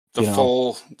screen, The you know,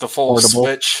 full portable.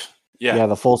 switch. Yeah. yeah,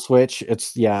 the full switch.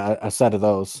 It's a set of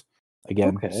those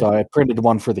again. Okay. So I printed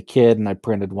one for the kid and I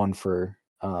printed one for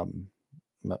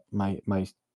my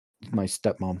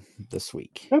stepmom this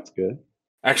week. That's good.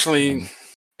 Actually,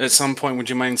 at some point, would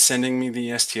you mind sending me the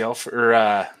STL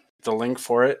or the link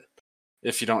for it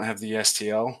if you don't have the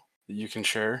STL that you can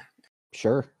share?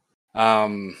 Sure.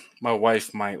 My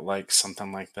wife might like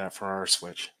something like that for our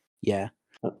Switch. Yeah.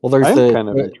 Well, there's I'm kind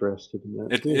of interested in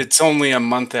that. too. It's only a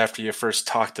month after you first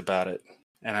talked about it,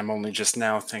 and I'm only just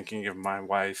now thinking of my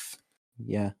wife.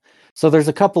 Yeah. So there's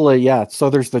a couple of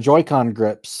so there's the Joy-Con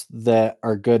grips that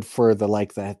are good for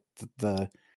the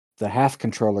half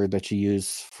controller that you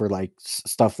use for like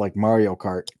stuff like Mario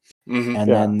Kart. Mhm.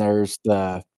 And then there's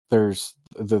the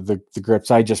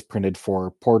grips I just printed for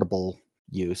portable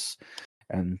use.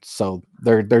 And so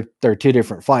they're two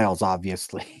different files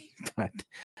obviously. But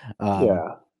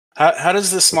Yeah. How does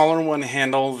the smaller one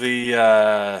handle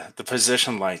the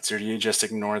position lights, or do you just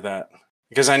ignore that?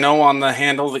 Because I know on the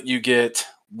handle that you get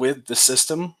with the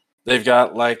system, they've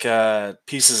got like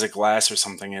pieces of glass or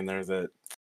something in there that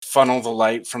funnel the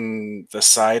light from the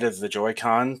side of the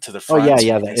Joy-Con to the front. yeah, so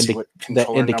you that can see what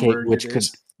controller indicate number which it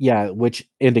is. which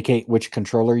indicate which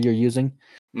controller you're using.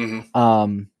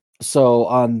 Mhm. So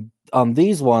on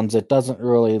these ones it doesn't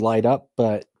really light up,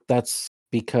 but that's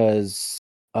because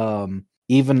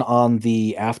even on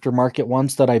the aftermarket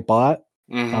ones that I bought,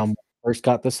 Mhm. first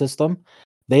got the system,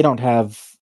 they don't have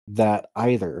that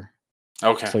either.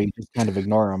 Okay. So you just kind of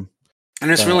ignore them.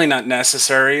 And it's but- really not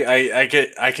necessary. I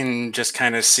can just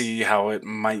kind of see how it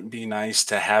might be nice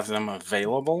to have them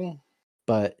available,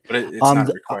 But but it's On not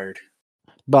the- required.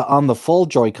 but on the full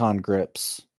Joy-Con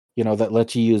grips, that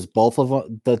let you use both of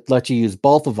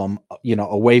them,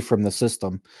 away from the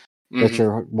system that Mhm.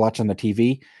 you're watching the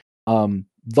TV.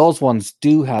 Those ones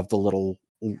do have the little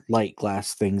light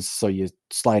glass things, so you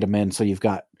slide them in. So you've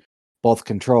got both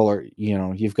controller.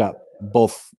 You've got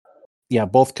both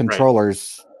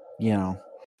controllers.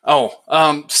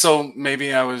 Oh, so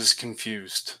maybe I was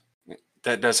confused.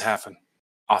 That does happen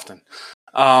often.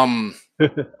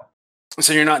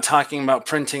 So you're not talking about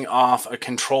printing off a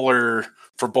controller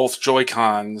for both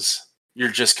Joy-Cons.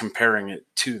 You're just comparing it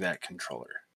to that controller.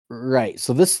 Right.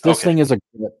 So this Okay. thing is a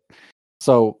grip.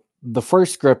 So the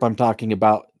first grip I'm talking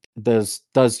about does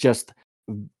just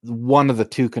one of the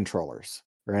two controllers,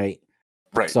 right?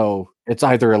 Right. So it's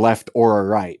either a left or a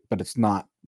right, but it's not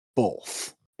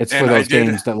both. It's for And I those did-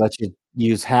 games that let you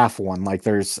use half one. Like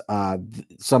there's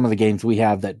some of the games we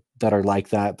have that are like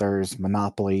that. There's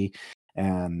Monopoly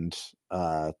and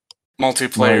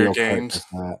multiplayer Mario Kart games. does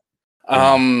that.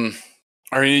 Yeah.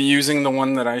 Are you using the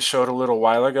one that I showed a little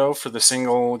while ago for the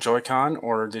single Joy-Con,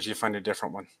 or did you find a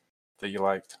different one that you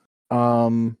liked?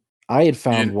 I had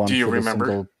found one do you for remember?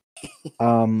 the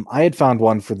single. I had found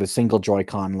one for the single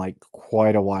Joy-Con like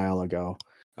quite a while ago.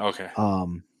 Okay.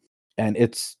 And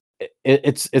it's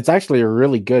actually a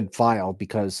really good file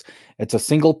because it's a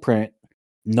single print,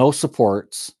 no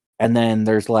supports, and then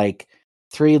there's like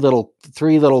three little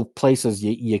places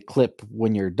you clip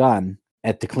when you're done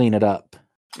to clean it up,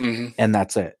 and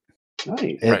that's it.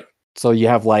 Nice. Right. So you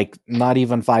have like not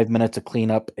even 5 minutes of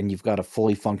cleanup, and you've got a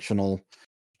fully functional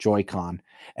Joy-Con.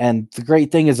 And the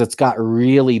great thing is it's got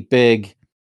really big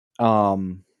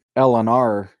L&R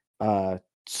Shoulder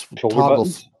toggles.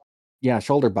 buttons? Yeah,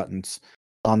 shoulder buttons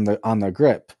on the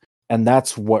grip, and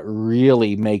that's what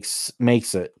really makes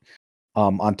it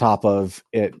on top of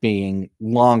it being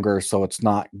longer, so it's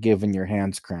not giving your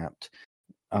hands cramped.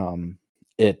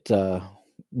 It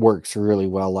works really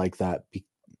well like that.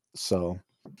 So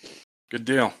good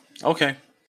deal. Okay.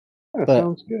 That But-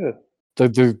 sounds good.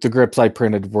 the grips I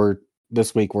printed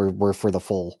this week were for the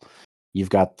full. You've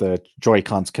got the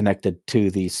Joy-Cons connected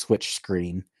to the Switch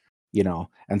screen,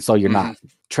 and so you're not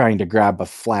trying to grab a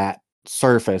flat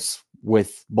surface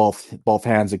with both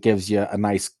hands. It gives you a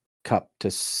nice cup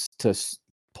to sit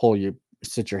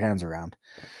your hands around.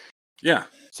 Yeah.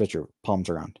 Sit your palms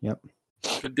around. Yep.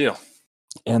 Good deal.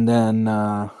 And then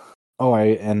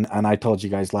I told you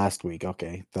guys last week,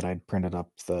 okay, that I'd printed up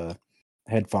the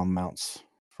headphone mounts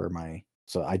for my.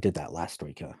 So I did that last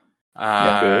week.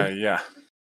 Yeah.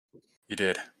 You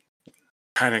did.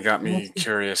 Kind of got me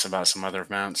curious about some other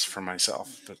mounts for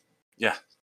myself, but yeah.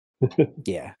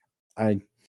 Yeah, I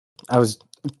was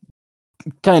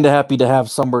kind of happy to have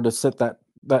somewhere to sit that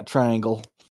triangle.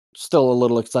 Still a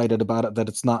little excited about it that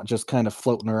it's not just kind of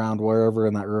floating around wherever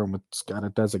in that room. It's got a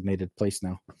designated place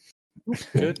now.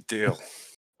 Good deal.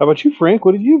 How about you, Frank?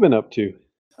 What have you been up to?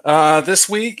 This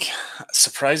week,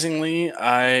 surprisingly,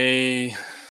 I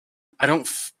don't.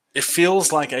 It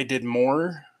feels like I did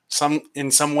more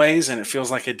in some ways, and it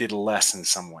feels like I did less in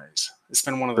some ways. It's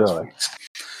been one of those Really? weeks.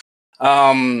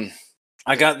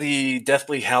 I got the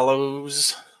Deathly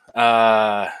Hallows,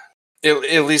 at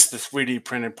least the 3D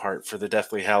printed part for the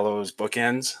Deathly Hallows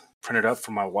bookends printed up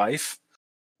for my wife.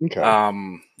 Okay.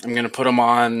 I'm gonna put them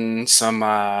on some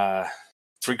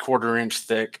 3/4 inch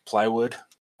thick plywood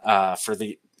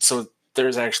so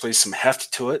there's actually some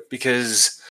heft to it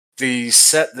because the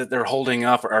set that they're holding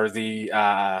up are the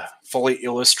fully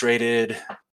illustrated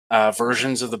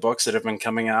versions of the books that have been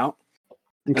coming out.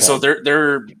 Okay. And so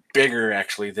they're bigger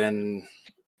actually than.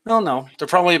 No, they're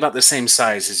probably about the same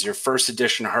size as your first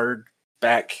edition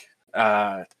hardback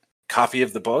copy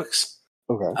of the books.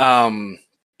 Okay.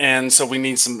 And so we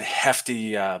need some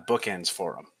hefty bookends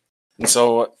for them. And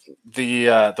so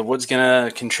the wood's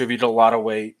gonna contribute a lot of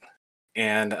weight,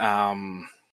 and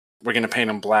we're gonna paint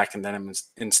them black and then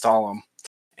install them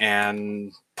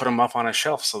and put them up on a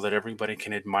shelf so that everybody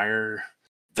can admire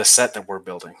the set that we're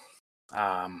building.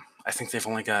 I think they've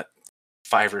only got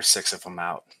 5 or 6 of them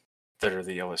out that are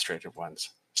the illustrated ones.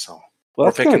 So Well,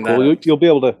 that's kind of cool. You'll be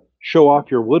able to show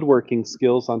off your woodworking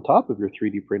skills on top of your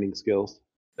 3D printing skills.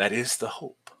 that is the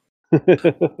hope.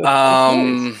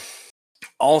 Nice.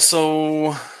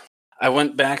 Also, I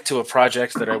went back to a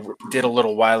project that I did a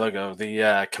little while ago.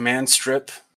 The command strip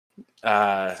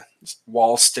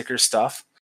wall sticker stuff.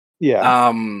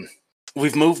 Yeah.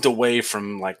 We've moved away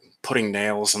from like putting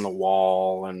nails in the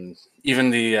wall and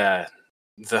even the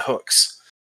hooks.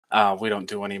 We don't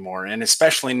do anymore. And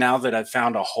especially now that I've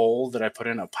found a hole that I put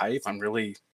in a pipe, I'm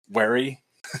really wary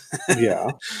Yeah.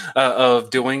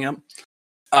 of doing them.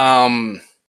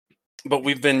 But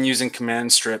we've been using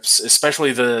command strips,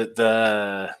 especially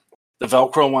the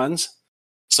Velcro ones.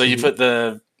 So you put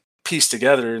the piece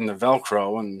together in the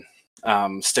Velcro and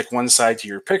stick one side to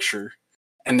your picture.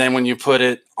 And then when you put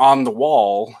it on the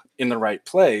wall in the right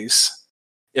place,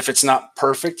 if it's not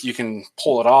perfect, you can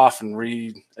pull it off and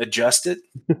readjust it,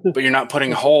 but you're not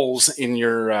putting holes in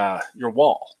your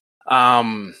wall.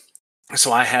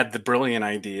 So I had the brilliant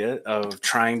idea of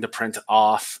trying to print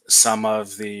off some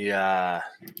of the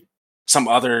some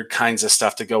other kinds of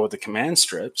stuff to go with the command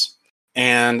strips.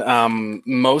 And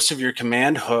most of your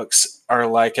command hooks are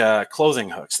like clothing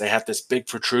hooks. They have this big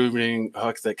protruding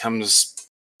hook that comes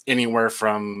anywhere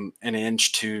from an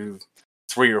inch to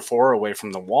 3 or 4 away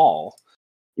from the wall.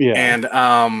 Yeah.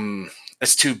 And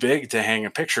it's too big to hang a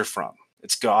picture from.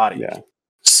 It's gaudy. Yeah.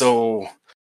 So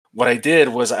what I did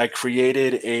was I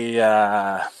created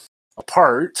a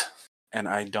part, and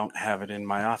I don't have it in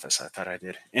my office. I thought I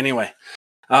did. Anyway,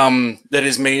 that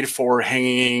is made for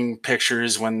hanging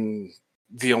pictures when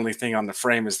the only thing on the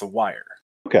frame is the wire.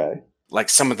 Okay. Like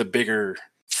some of the bigger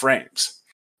frames.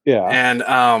 Yeah.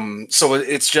 And so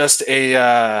it's just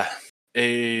a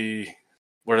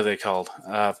what are they called?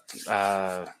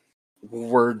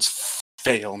 Words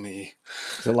fail me.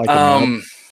 Is it like a nub?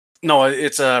 No,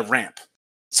 it's a ramp.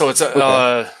 So it's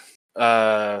a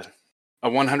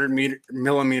 100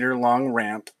 millimeter long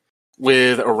ramp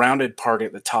with a rounded part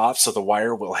at the top, so the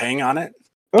wire will hang on it,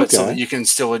 but so that you can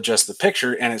still adjust the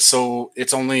picture. And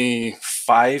it's only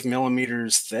 5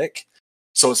 millimeters thick,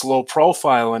 so it's low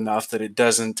profile enough that it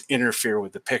doesn't interfere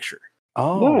with the picture.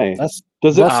 Oh, nice.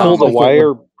 Does it that hold sounds the like it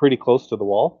wire pretty close to the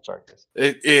wall? Sorry, Chris.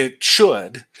 It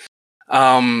should.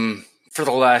 For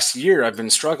the last year, I've been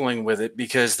struggling with it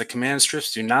because the command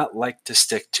strips do not like to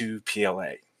stick to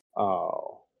PLA.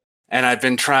 Oh. And I've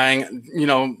been trying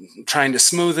to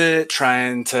smooth it,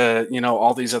 trying to,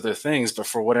 all these other things, but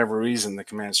for whatever reason, the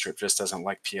command strip just doesn't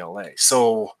like PLA.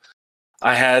 So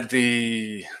I had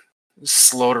the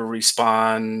slow to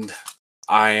respond,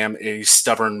 I am a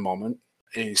stubborn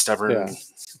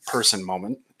person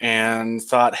moment, and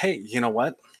thought, hey, you know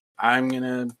what? I'm going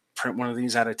to print one of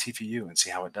these out of TPU and see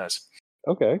how it does.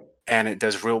 Okay. And it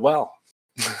does real well.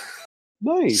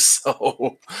 Nice.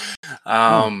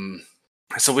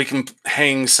 So we can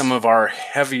hang some of our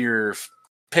heavier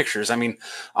pictures. I mean,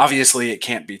 obviously it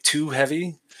can't be too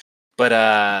heavy, but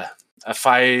a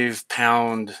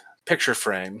 5-pound picture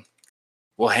frame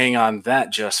will hang on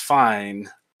that just fine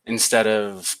instead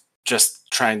of just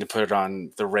trying to put it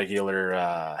on the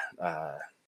regular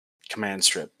command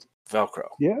strip Velcro.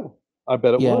 Yeah, I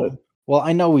bet it would. Well,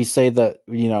 I know we say that,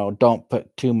 don't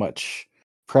put too much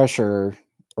pressure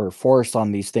or force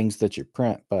on these things that you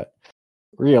print, but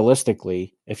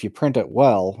realistically, if you print it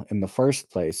well in the first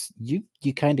place, you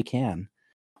kind of can.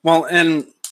 Well, and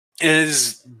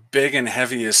as big and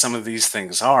heavy as some of these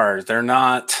things are, they're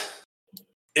not.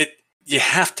 You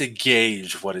have to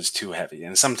gauge what is too heavy,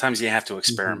 and sometimes you have to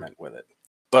experiment with it.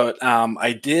 But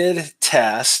I did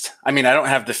test. I mean, I don't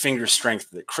have the finger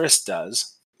strength that Chris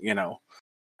does,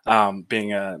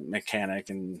 being a mechanic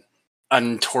and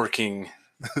untorquing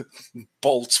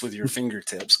bolts with your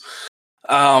fingertips.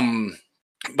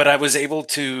 But I was able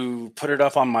to put it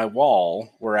up on my wall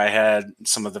where I had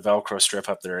some of the Velcro strip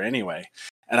up there anyway.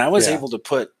 And I was able to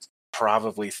put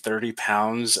probably 30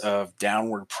 pounds of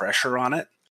downward pressure on it.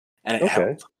 And it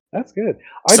held. That's good.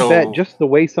 I bet just the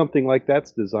way something like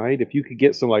that's designed, if you could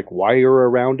get some like wire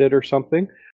around it or something,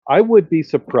 I would be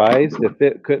surprised if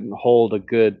it couldn't hold a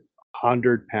good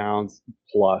 100 pounds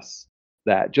plus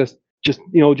that. Just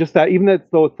that, even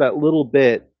though it's that little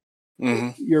bit,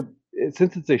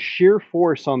 since it's a sheer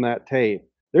force on that tape,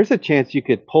 there's a chance you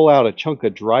could pull out a chunk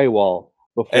of drywall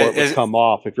before it would come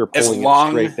off if you're pulling it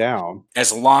straight down.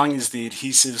 As long as the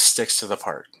adhesive sticks to the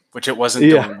part, which it wasn't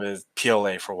doing with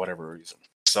PLA for whatever reason.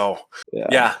 So,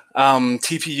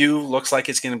 TPU looks like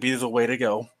it's going to be the way to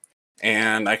go.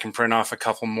 And I can print off a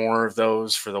couple more of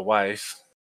those for the wife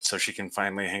so she can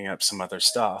finally hang up some other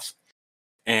stuff.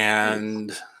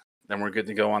 And then we're good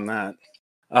to go on that.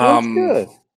 That's good.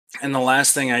 And the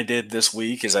last thing I did this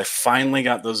week is I finally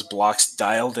got those blocks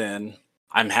dialed in.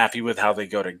 I'm happy with how they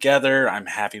go together. I'm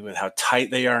happy with how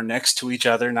tight they are next to each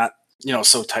other. Not,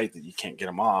 so tight that you can't get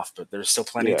them off, but they're still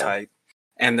plenty tight.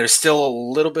 And there's still a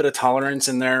little bit of tolerance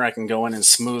in there. I can go in and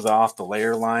smooth off the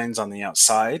layer lines on the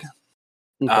outside.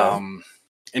 And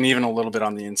even a little bit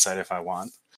on the inside if I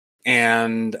want.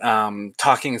 And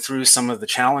talking through some of the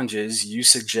challenges, you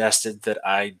suggested that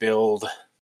I build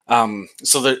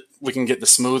so that we can get the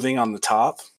smoothing on the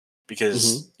top,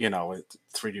 because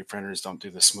 3D printers don't do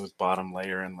the smooth bottom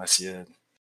layer unless you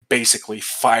basically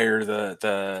fire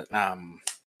the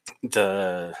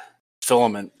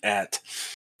filament at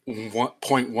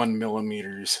 0.1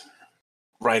 millimeters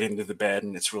right into the bed,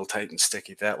 and it's real tight and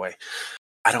sticky that way.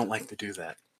 I don't like to do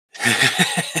that.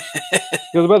 I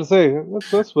was about to say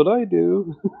that's what I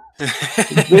do.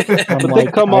 They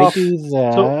come off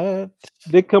so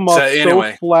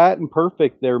flat and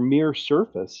perfect. They're mere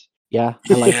surface. Yeah,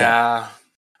 I like that.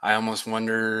 I almost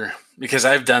wonder, because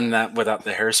I've done that without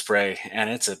the hairspray, and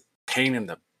it's a pain in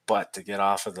the butt to get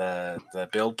off of the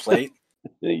build plate.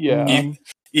 Yeah.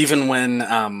 Even when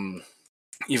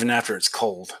even after it's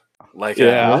cold. Like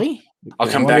really? I'll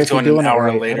Okay. come I wonder back if to you're it an doing it hour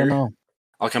right. I later. don't know.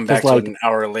 I'll come 'Cause, back to it like- an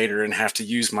hour later and have to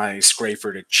use my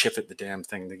scraper to chip at the damn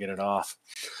thing to get it off.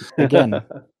 Again,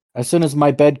 as soon as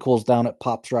my bed cools down, it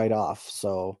pops right off.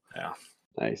 So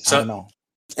Nice. So- I don't know.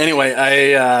 Anyway,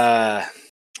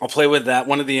 I'll play with that.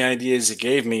 One of the ideas it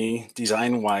gave me,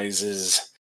 design-wise, is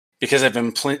because I've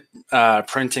been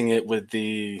printing it with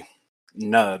the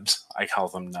nubs. I call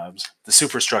them nubs. The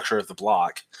superstructure of the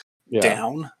block Yeah.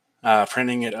 down,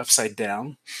 printing it upside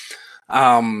down.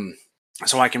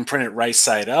 So I can print it right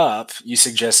side up. You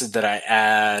suggested that I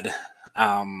add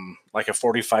like a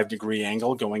 45-degree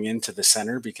angle going into the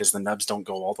center because the nubs don't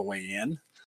go all the way in.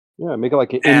 Yeah. Make it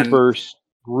like an And- inverse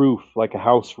roof, like a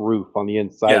house roof on the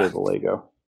inside Yeah. of the Lego.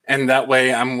 And that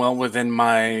way I'm well within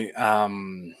my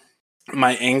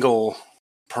my angle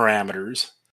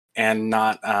parameters and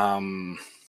not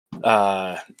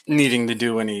needing to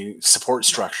do any support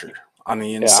structure on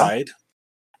the inside.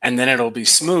 And then it'll be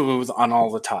smooth on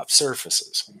all the top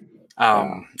surfaces.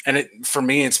 And for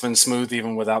me, it's been smooth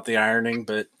even without the ironing,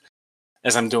 but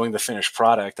as I'm doing the finished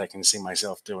product, I can see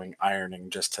myself doing ironing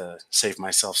just to save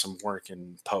myself some work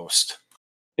in post.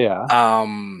 Yeah.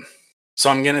 So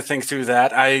I'm going to think through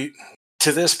that.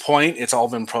 To this point, it's all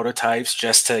been prototypes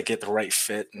just to get the right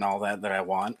fit and all that I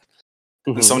want.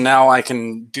 And so now I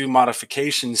can do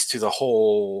modifications to the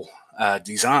whole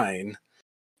design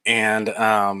and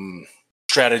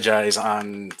strategize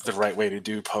on the right way to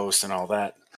do post and all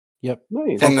that. Yep.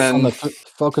 Nice. And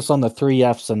Focus on the 3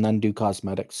 Fs and then do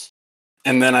cosmetics.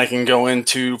 And then I can go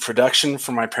into production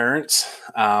for my parents.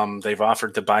 They've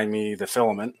offered to buy me the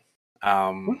filament.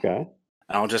 Okay.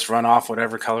 I'll just run off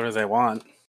whatever color they want.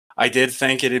 I did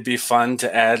think it'd be fun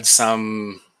to add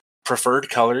some preferred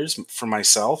colors for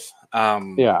myself.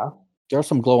 Yeah. There's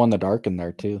some glow in the dark in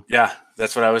there too. Yeah,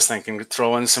 that's what I was thinking.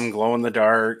 Throw in some glow in the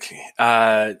dark.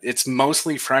 It's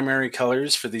mostly primary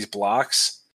colors for these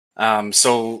blocks.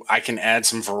 So I can add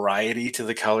some variety to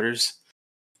the colors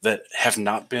that have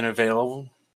not been available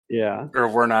Yeah. or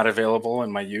were not available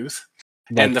in my youth.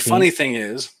 Like And the pink. funny thing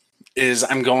is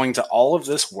I'm going to all of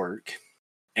this work,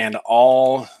 and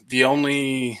the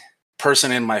only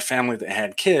person in my family that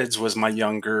had kids was my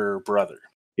younger brother.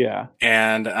 Yeah.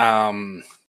 And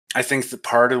I think that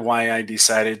part of why I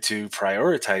decided to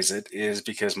prioritize it is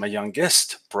because my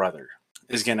youngest brother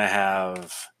is going to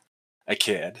have a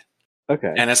kid.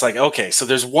 Okay. And it's like, okay, so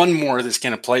there's one more that's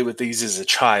going to play with these as a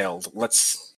child.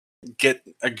 Let's get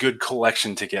a good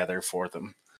collection together for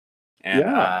them and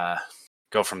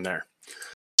go from there.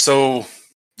 So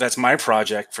that's my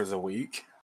project for the week.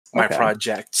 My Okay.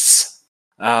 projects.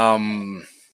 I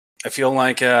feel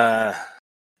like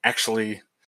actually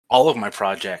all of my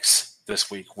projects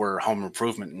this week were home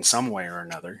improvement in some way or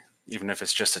another, even if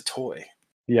it's just a toy.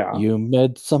 Yeah. You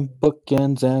made some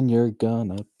bookends and you're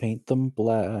gonna paint them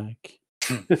black.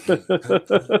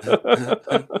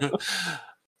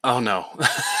 Oh no.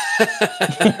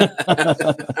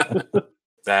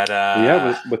 That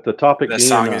Yeah, with the topic that being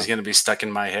song is going to be stuck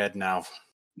in my head now.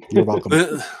 You're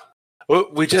welcome. Well,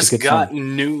 we That's a just good got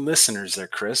song. new listeners there,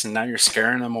 Chris, and now you're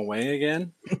scaring them away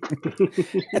again.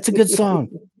 That's a good song.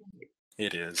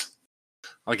 It is.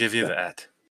 I'll give you that.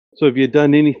 So have you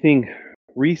done anything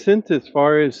recent as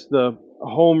far as the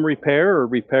home repair or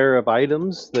repair of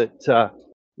items that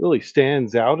really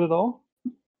stands out at all?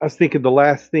 I was thinking the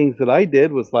last things that I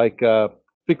did was like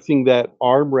fixing that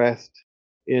armrest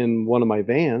in one of my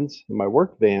vans, in my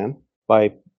work van,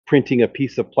 by printing a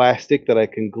piece of plastic that I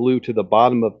can glue to the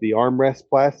bottom of the armrest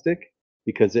plastic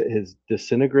because it has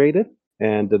disintegrated.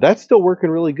 And that's still working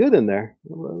really good in there.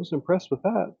 I was impressed with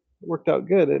that. It worked out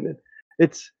good. And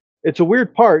it's a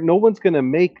weird part. No one's going to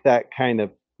make that kind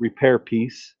of repair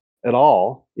piece at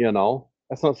all. You know,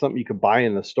 that's not something you could buy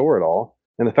in the store at all.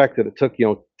 And the fact that it took,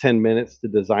 10 minutes to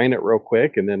design it real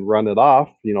quick and then run it off,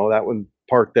 that one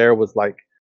part there was like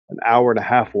an hour and a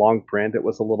half long print. It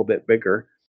was a little bit bigger.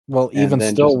 Well, And even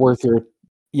then still just- worth your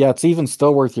it's even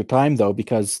still worth your time though,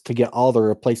 because to get all the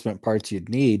replacement parts you'd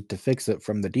need to fix it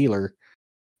from the dealer,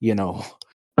 Yeah,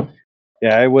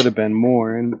 it would have been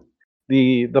more. And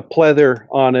the pleather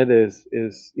on it is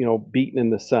beaten in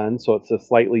the sun, so it's a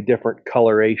slightly different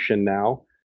coloration now.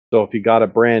 So if you got a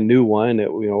brand new one, it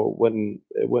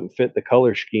wouldn't fit the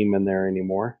color scheme in there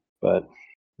anymore. But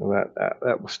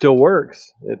that still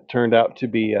works. It turned out to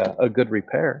be a good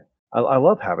repair. I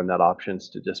love having that options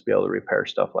to just be able to repair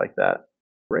stuff like that.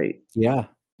 Great. yeah.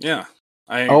 Yeah.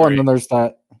 I Oh, and agree. then there's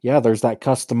that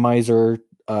customizer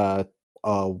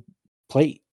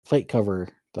plate cover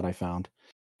that I found.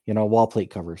 Wall plate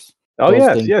covers. Oh Those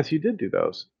yes, things- you did do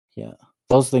those.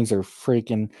 Those things are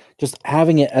freaking, just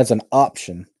having it as an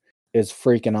option is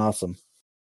freaking awesome.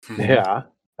 Mm-hmm. Yeah,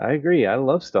 I agree. I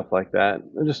love stuff like that.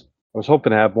 I was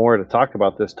hoping to have more to talk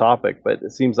about this topic, but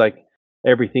it seems like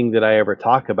everything that I ever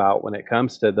talk about when it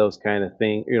comes to those kind of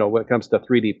things, when it comes to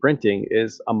 3D printing,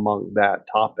 is among that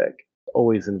topic,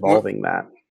 always involving that.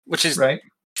 Which is Right?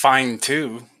 fine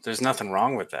too. There's nothing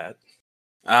wrong with that.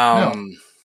 No.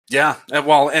 Yeah.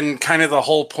 Well, and kind of the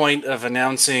whole point of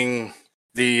announcing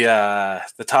the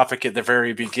topic at the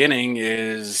very beginning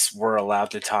is we're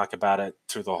allowed to talk about it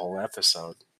through the whole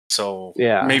episode. So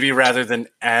Yeah. maybe rather than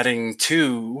adding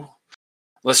to,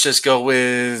 let's just go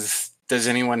with, does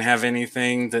anyone have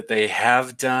anything that they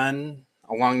have done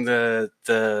along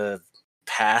the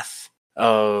path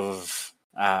of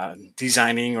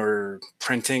designing or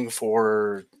printing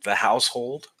for the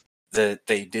household that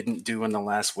they didn't do in the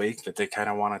last week that they kind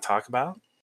of want to talk about?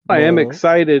 I am Well,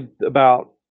 excited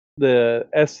about the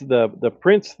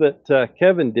prints that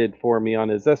Kevin did for me on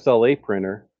his SLA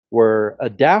printer were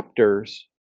adapters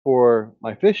for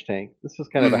my fish tank. This is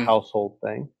kind of a Mhm. household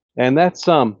thing, and that's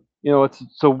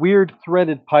it's a weird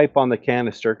threaded pipe on the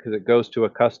canister because it goes to a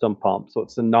custom pump, so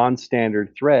it's a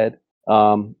non-standard thread.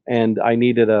 And I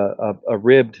needed a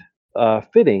ribbed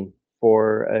fitting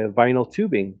for a vinyl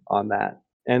tubing on that,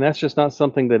 and that's just not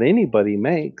something that anybody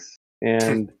makes.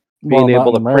 And well, being not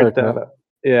able in to print America. that up,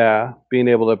 yeah, being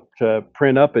able to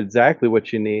print up exactly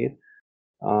what you need,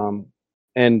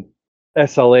 and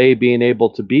SLA being able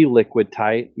to be liquid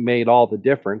tight made all the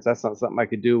difference. That's not something I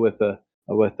could do with an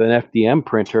FDM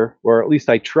printer, or at least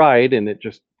I tried, and it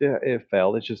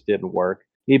failed. It just didn't work.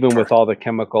 Even with all the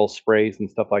chemical sprays and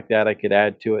stuff like that, I could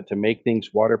add to it to make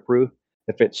things waterproof.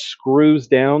 If it screws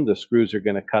down, the screws are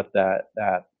going to cut that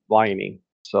lining,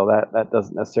 so that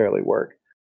doesn't necessarily work.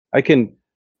 I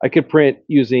could print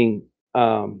using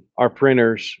our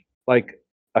printers like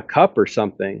a cup or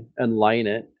something and line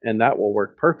it, and that will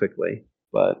work perfectly.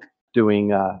 But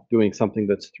doing something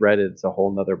that's threaded is a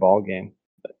whole nother ball game.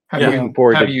 Have Looking you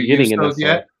forward have to you getting used in those this.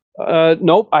 yet?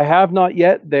 Nope, I have not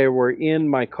yet. They were in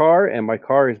my car, and my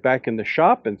car is back in the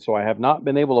shop, and so I have not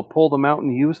been able to pull them out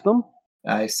and use them.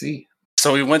 I see.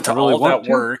 So we went I to really all want that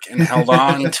to. work and held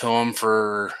on to them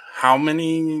for how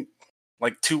many,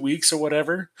 like 2 weeks or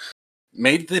whatever,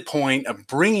 made the point of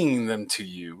bringing them to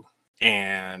you,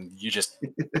 and you just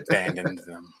abandoned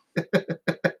them.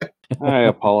 I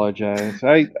apologize.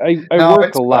 I No, work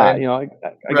it's a lot. fine. I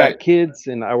Right. got kids,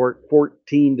 and I work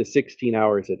 14 to 16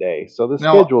 hours a day. So the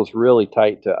No, schedule's really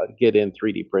tight to get in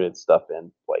 3D printed stuff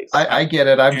in place. I get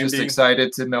it. I'm just Andy?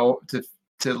 excited to know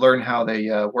to learn how they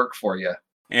work for you.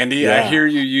 Andy, I Yeah. hear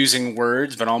you using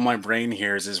words, but all my brain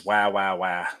hears is wah, wah,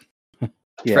 wah.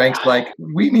 Yeah. Frank's like,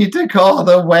 we need to call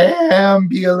the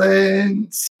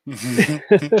ambulance.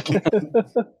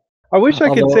 I wish I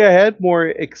could Although- say I had more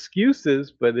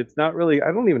excuses, but it's not really.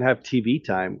 I don't even have TV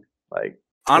time. Like,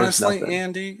 Honestly, nothing.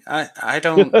 Andy, I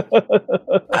don't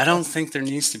think there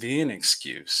needs to be an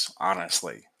excuse.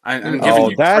 Honestly, I'm giving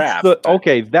you crap. but-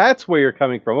 okay. That's where you're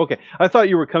coming from. Okay, I thought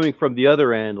you were coming from the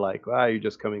other end. Like, you're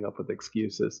just coming up with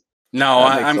excuses. No,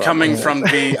 That makes I'm a lot coming more from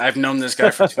sense. I've known this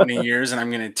guy for 20 years, and I'm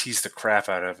going to tease the crap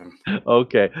out of him.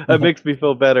 Okay, that makes me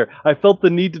feel better. I felt the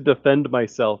need to defend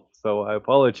myself, so I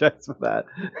apologize for that.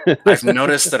 I've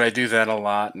noticed that I do that a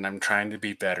lot, and I'm trying to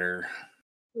be better.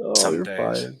 Oh, Some you're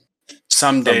days. fine.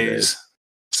 Some days.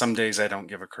 days I don't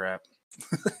give a crap.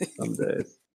 Some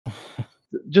days.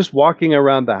 Just walking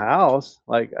around the house,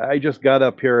 like I just got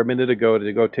up here a minute ago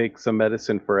to go take some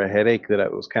medicine for a headache that I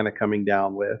was kind of coming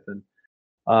down with, and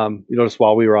just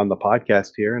while we were on the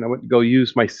podcast here, and I went to go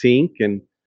use my sink, and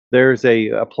there's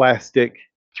a plastic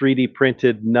 3D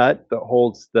printed nut that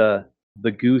holds the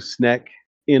gooseneck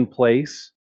in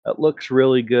place. It looks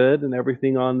really good and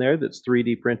everything on there that's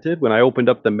 3D printed. When I opened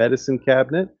up the medicine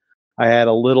cabinet, I had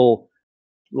a little,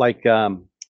 like,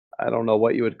 I don't know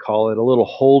what you would call it, a little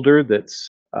holder that's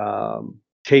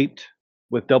taped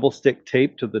with double stick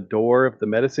tape to the door of the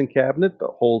medicine cabinet that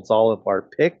holds all of our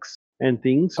picks and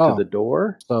things to Oh. the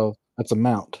door. So that's a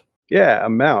mount. Yeah, a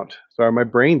mount. Sorry, my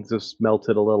brain just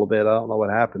melted a little bit. I don't know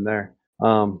what happened there.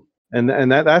 And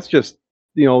that's just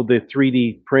the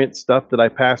 3D print stuff that I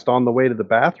passed on the way to the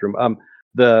bathroom.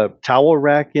 The towel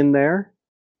rack in there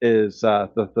is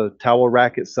the towel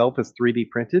rack itself is 3D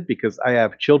printed because I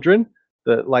have children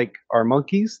that are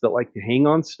monkeys that like to hang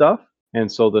on stuff,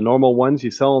 and so the normal ones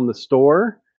you sell in the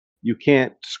store, you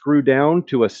can't screw down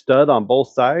to a stud on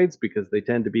both sides because they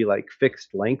tend to be like fixed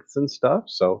lengths and stuff.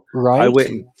 So Right. I went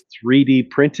and 3D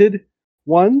printed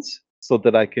ones so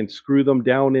that I can screw them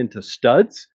down into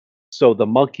studs. So the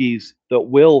monkeys that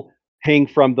will hang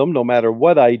from them, no matter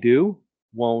what I do,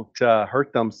 won't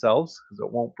hurt themselves because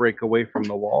it won't break away from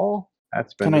the wall.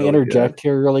 That's been Can I really interject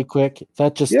here really quick?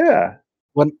 That just good. Yeah.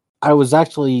 I was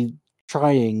actually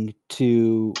trying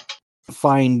to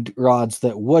find rods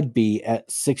that would be at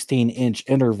 16-inch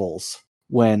intervals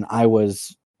when I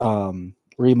was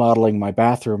remodeling my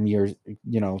bathroom years,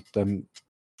 them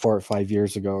 4 or 5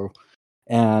 years ago,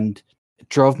 and it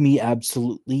drove me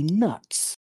absolutely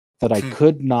nuts that I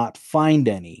could not find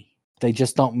any. They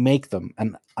just don't make them,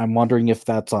 and I'm wondering if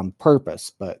that's on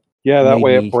purpose. But Yeah, that made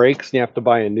way me- it breaks and you have to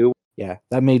buy a new one. yeah,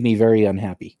 that made me very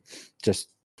unhappy. Just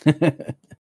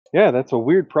Yeah, that's a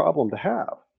weird problem to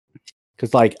have.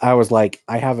 because I was like,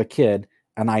 I have a kid,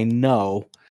 and I know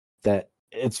that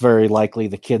it's very likely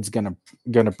the kid's gonna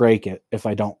break it if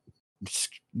I don't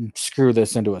screw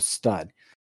this into a stud.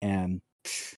 And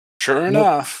Sure Nope.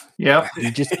 enough. Yep.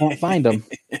 you just can't find them.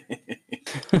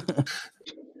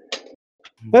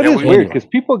 That Yeah, is we- weird because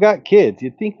people got kids.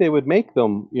 You'd think they would make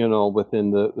them,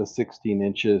 within the 16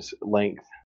 inches length.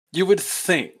 You would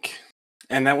think,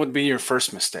 and that would be your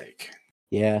first mistake.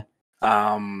 Yeah.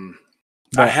 I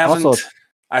But haven't also-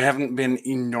 I haven't been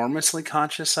enormously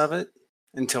conscious of it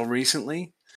until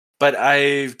recently, but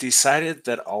I've decided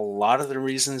that a lot of the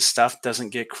reason stuff doesn't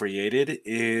get created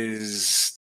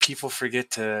is people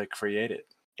forget to create it.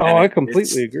 Oh, And I it's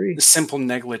completely agree. simple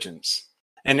negligence.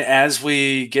 And as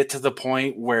we get to the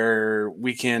point where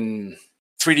we can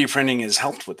 3D printing has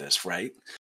helped with this, right?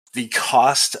 The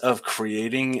cost of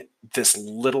creating this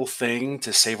little thing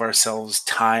to save ourselves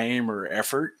time or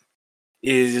effort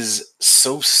is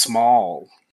so small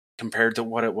compared to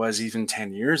what it was even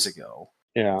 10 years ago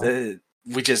Yeah. that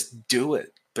we just do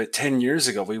it. But 10 years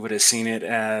ago, we would have seen it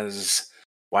as,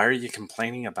 why are you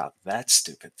complaining about that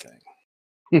stupid thing?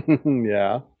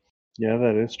 Yeah. Yeah,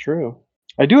 that is true.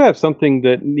 I do have something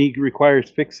that requires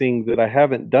fixing that I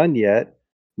haven't done yet.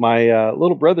 My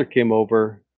little brother came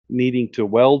over needing to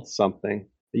weld something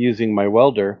using my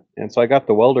welder, and so I got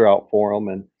the welder out for him,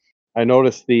 and I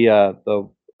noticed the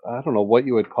I don't know what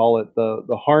you would call it,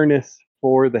 the harness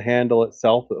for the handle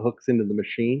itself that hooks into the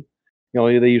machine.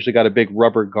 They usually got a big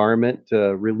rubber garment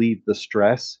to relieve the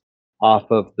stress off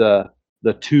of the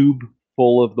tube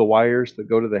full of the wires that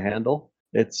go to the handle.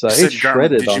 It's You said it's garment.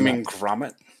 shredded Did you on mean that.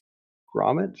 grommet?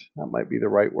 Grommet? That might be the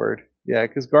right word. Yeah,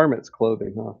 because garment's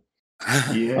clothing,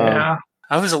 huh? Yeah.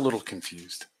 I was a little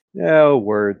confused. Yeah,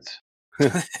 words.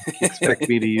 Expect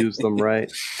me to use them right.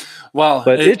 Well,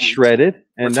 But it's shredded,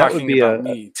 We're and that would talking be about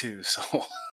me too, so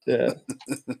that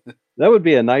would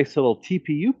be a nice little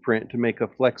TPU print to make a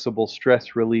flexible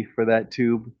stress relief for that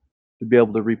tube to be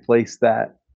able to replace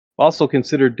that. Also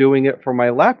consider doing it for my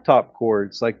laptop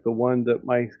cords, like the one that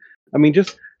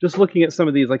just looking at some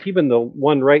of these, like even the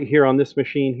one right here on this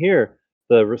machine here,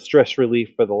 the stress relief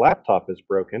for the laptop is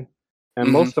broken. And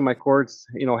Mhm. most of my cords,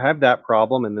 have that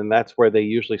problem, and then that's where they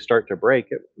usually start to break.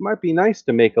 It might be nice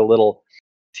to make a little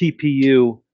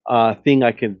TPU thing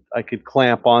I could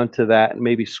clamp onto that and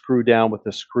maybe screw down with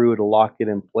a screw to lock it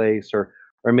in place, or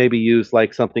maybe use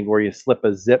like something where you slip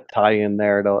a zip tie in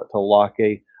there to lock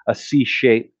a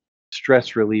C-shaped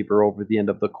stress reliever over the end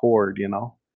of the cord.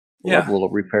 Love yeah. little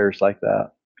repairs like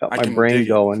that. Got I my can brain dig it.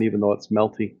 going, even though it's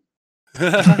melty.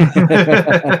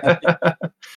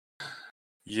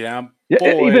 Yeah, Yeah,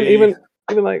 boy. even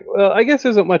like, well, I guess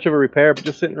isn't much of a repair, but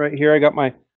just sitting right here, I got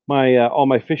my all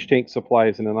my fish tank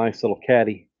supplies in a nice little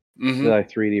caddy Mhm. that I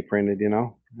 3D printed.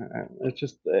 It's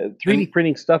just 3D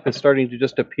printing stuff is starting to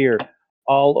just appear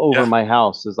all over Yeah. my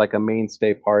house as like a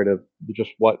mainstay part of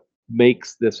just what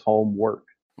makes this home work.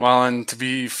 Well, and to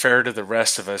be fair to the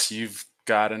rest of us, you've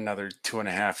got another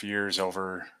 2.5 years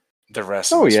over the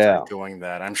rest Oh, of us yeah. for doing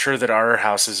that. I'm sure that our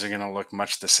houses are going to look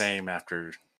much the same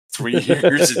after 3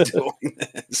 years of doing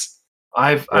this.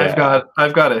 I've Yeah.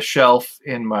 got a shelf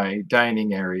in my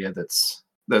dining area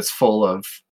that's full of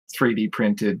 3D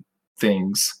printed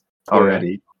things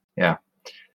already. Yeah, Yeah,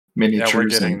 miniatures we're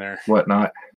getting and there.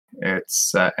 whatnot.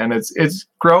 It's and it's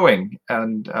growing,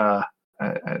 and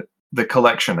the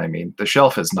collection. I mean, the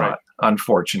shelf is not. Right.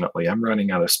 Unfortunately, I'm running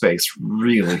out of space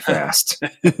really fast.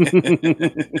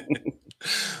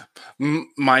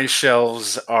 My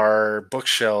shelves are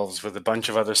bookshelves with a bunch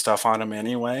of other stuff on them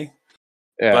anyway.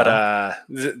 Yeah.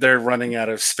 But they're running out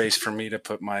of space for me to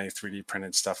put my 3D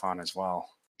printed stuff on as well.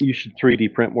 You should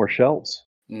 3D print more shelves.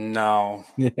 No,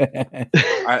 Yeah.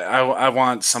 I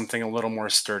want something a little more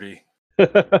sturdy.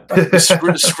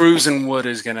 Screws and wood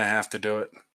is going to have to do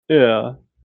it. Yeah.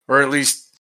 Or at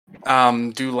least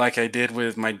do like I did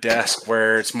with my desk,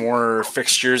 where it's more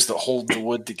fixtures that hold the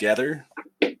wood together.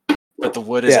 But the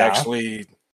wood is Yeah. actually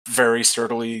very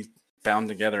sturdily bound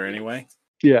together anyway.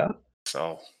 Yeah.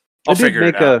 So I I'll did figure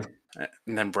it make out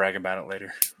and then brag about it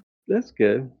later. That's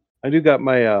good. I do got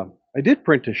my I did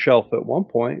print a shelf at one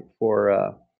point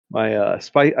for My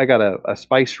I got a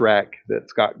spice rack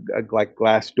that's got like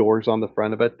glass doors on the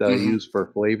front of it that I Mhm. use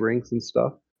for flavorings and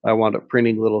stuff. I wound up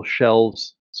printing little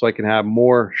shelves so I can have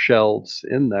more shelves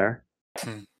in there,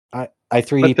 I but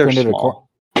 3D they're printed small.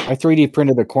 I 3D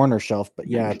printed a corner shelf, but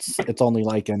yeah, it's only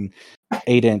like an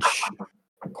 8-inch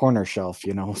corner shelf,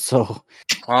 So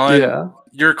Well, and Yeah.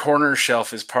 your corner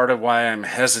shelf is part of why I'm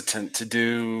hesitant to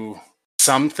do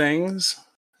some things.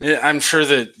 Yeah, I'm sure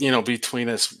that, between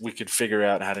us, we could figure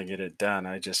out how to get it done.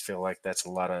 I just feel like that's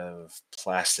a lot of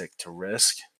plastic to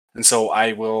risk. And so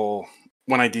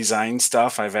when I design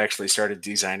stuff, I've actually started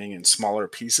designing in smaller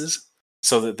pieces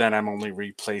so that then I'm only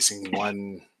replacing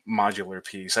one modular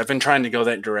piece. I've been trying to go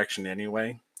that direction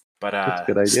anyway, but That's a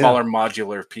good idea. smaller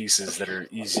modular pieces that are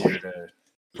easier to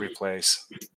replace.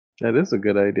 That is a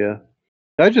good idea.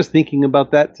 I was just thinking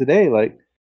about that today. Like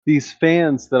these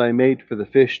fans that I made for the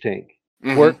fish tank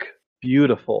Mhm. work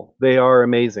beautiful. They are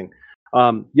amazing.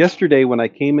 Yesterday, when I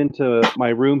came into my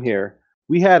room here,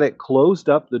 we had it closed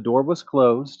up. The door was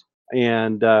closed,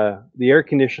 and the air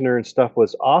conditioner and stuff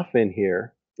was off in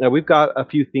here. Now we've got a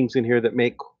few things in here that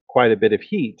make quite a bit of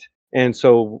heat. And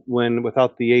so, when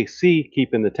without the AC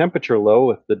keeping the temperature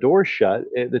low, if the door shut,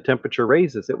 the temperature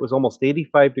raises. It was almost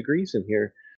 85 degrees in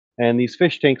here, and these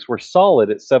fish tanks were solid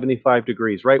at 75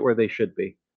 degrees, right where they should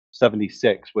be,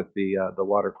 76 with the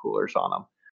water coolers on them.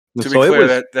 And To be so it clear,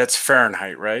 was, that's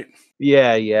Fahrenheit, right?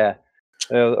 yeah, yeah.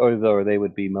 Or they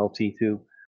would be melty too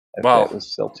if that Well,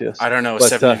 was Celsius. I don't know. But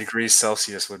 70 degrees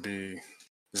Celsius would be.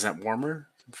 Is that warmer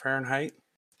than Fahrenheit?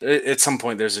 At some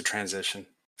point, there's a transition.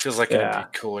 Feels like it would be yeah.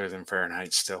 cooler than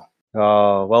Fahrenheit still.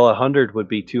 Oh, well, 100 would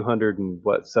be 200 and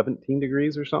what, 17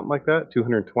 degrees or something like that?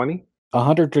 220?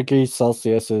 100 degrees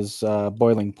Celsius is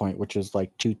boiling point, which is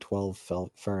like 212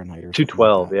 Fahrenheit or something like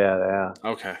 212, that. yeah.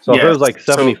 Okay. So if it Yes. was like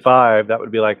So 75, that would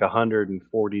be like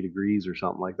 140 degrees or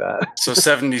something like that. so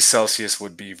 70 Celsius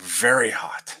would be very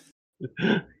hot.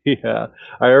 Yeah.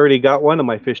 I already got one of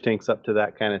my fish tanks up to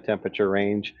that kind of temperature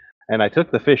range, and I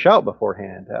took the fish out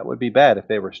beforehand. That would be bad if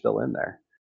they were still in there.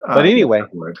 But Yes, anyway, it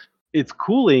would. it's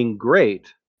cooling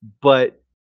great, but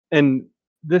and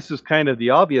this is kind of the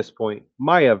obvious point.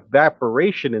 My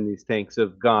evaporation in these tanks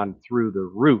have gone through the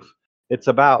roof. It's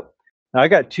about now I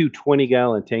got two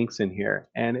 20-gallon tanks in here,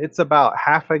 and it's about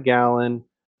half a gallon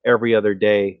every other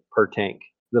day per tank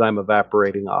that I'm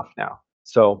evaporating off now.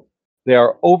 So they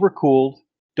are overcooled.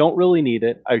 Don't really need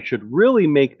it. I should really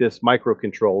make this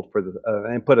microcontrolled for the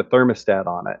and put a thermostat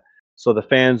on it so the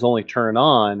fans only turn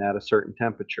on at a certain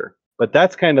temperature. But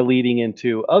that's kind of leading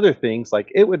into other things.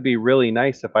 Like it would be really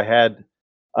nice if I had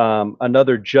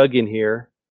another jug in here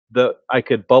that I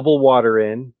could bubble water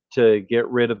in to get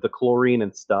rid of the chlorine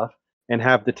and stuff, and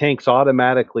have the tanks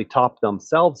automatically top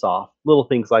themselves off. Little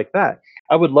things like that.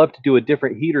 I would love to do a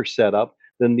different heater setup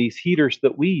than these heaters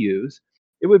that we use.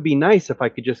 It would be nice if I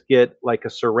could just get like a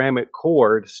ceramic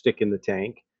core to stick in the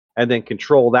tank and then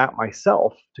control that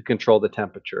myself to control the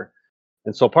temperature.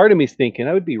 And so part of me is thinking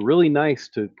that would be really nice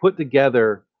to put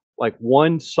together like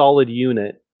one solid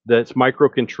unit that's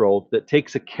microcontrolled that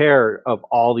takes a care of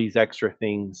all these extra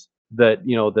things that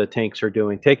the tanks are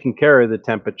doing, taking care of the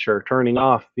temperature, turning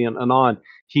off and on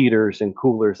heaters and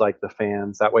coolers like the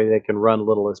fans. That way they can run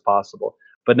little as possible.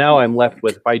 But now I'm left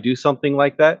with, if I do something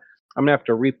like that, I'm gonna have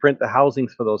to reprint the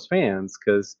housings for those fans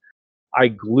because I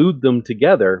glued them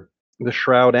together, the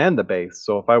shroud and the base.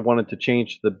 So if I wanted to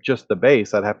change just the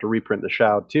base, I'd have to reprint the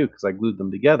shroud too because I glued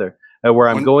them together. And where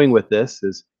I'm When going with this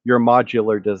is your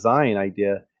modular design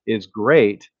idea is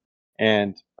great,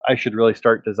 and I should really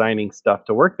start designing stuff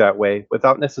to work that way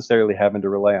without necessarily having to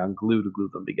rely on glue to glue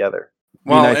them together.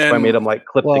 Be well, nice if I made and them like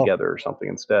clip Well, together or something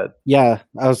instead. yeah,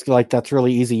 I was like, that's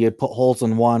really easy. You put holes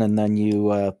in one, and then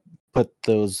you put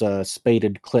those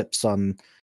spaded clips on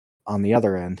the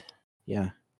other end. Yeah.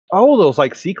 Oh, those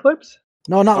like C clips?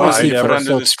 No, not the Oh, like ones I that you C put never. clips.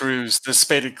 under So the screws, the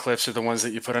spaded clips are the ones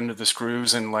that you put under the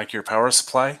screws in like your power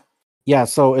supply yeah,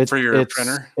 so for your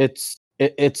printer. it's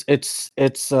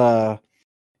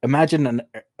imagine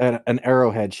an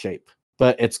arrowhead shape,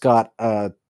 but it's got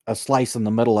a slice in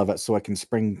the middle of it, so it can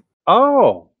spring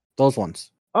Oh, those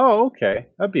ones. okay.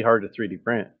 That'd be hard to 3D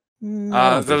print. I don't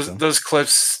think Those so. those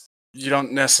clips you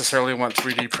don't necessarily want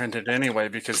 3D printed anyway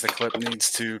because the clip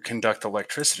needs to conduct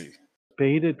electricity.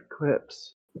 Spaded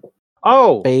clips.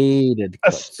 Oh, Spaded a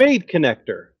clips. spade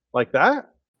connector like that.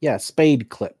 Yeah, spade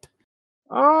clip.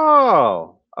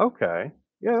 Oh, okay.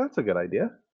 Yeah, that's a good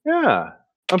idea. Yeah.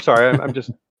 I'm sorry. I'm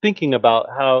just thinking about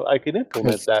how I could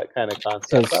implement 'Cause- that kind of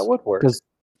concept. That would work. Because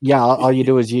yeah, all you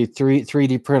do is you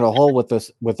 3D print a hole with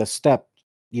a step,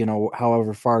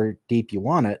 however far deep you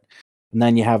want it, and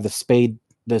then you have the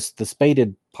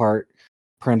spaded part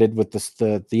printed with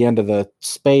the end of the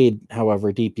spade,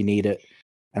 however deep you need it,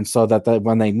 and so that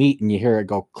when they meet and you hear it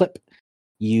go clip,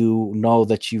 you know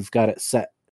that you've got it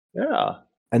set. Yeah.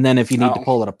 And then if you need to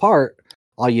pull it apart,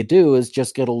 all you do is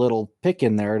just get a little pick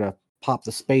in there to pop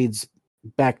the spades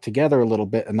back together a little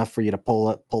bit, enough for you to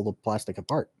pull the plastic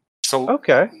apart. So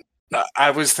Okay.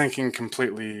 I was thinking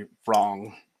completely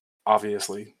wrong,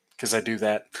 obviously, because I do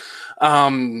that.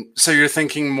 So you're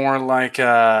thinking more like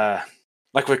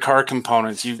with car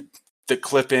components, the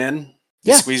clip in,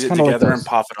 you squeeze it together and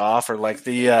pop it off, or like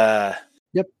the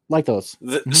yep, like those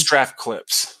the strap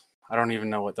clips. I don't even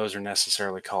know what those are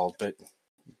necessarily called, but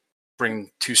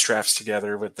bring two straps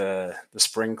together with the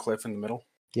spring clip in the middle.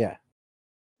 Yeah.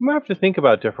 I'm gonna have to think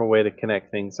about a different way to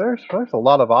connect things. There's a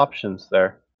lot of options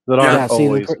there that aren't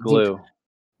always glue.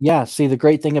 See, the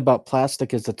great thing about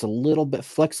plastic is it's a little bit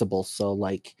flexible, so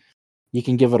like you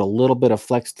can give it a little bit of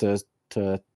flex to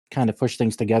kind of push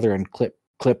things together and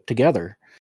clip together.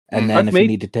 And then if you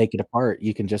need to take it apart,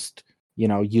 you can just,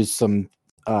 use some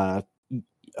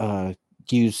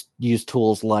use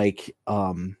tools like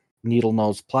needle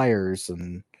nose pliers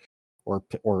or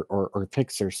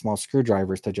picks or small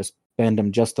screwdrivers to just bend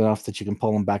them just enough that you can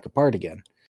pull them back apart again.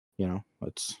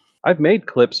 I've made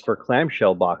clips for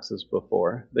clamshell boxes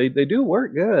before. They do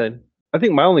work good. I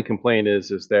think my only complaint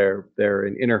is they're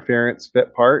an interference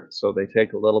fit part, so they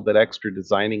take a little bit extra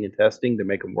designing and testing to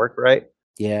make them work right.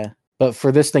 Yeah, but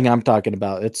for this thing I'm talking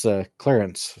about, it's a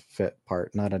clearance fit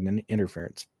part, not an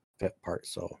interference fit part.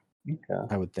 So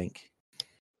I would think.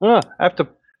 I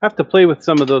have to play with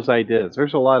some of those ideas.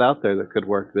 There's a lot out there that could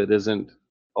work that isn't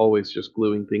always just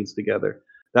gluing things together.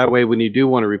 That way, when you do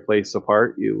want to replace a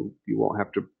part, you won't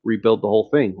have to rebuild the whole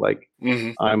thing. Like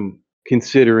I'm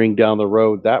considering down the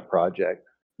road that project.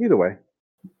 Either way,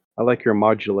 I like your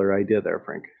modular idea there,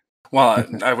 Frank. Well,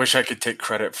 I wish I could take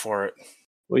credit for it.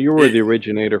 Well, you were the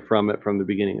originator from the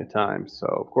beginning of time, so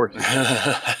of course.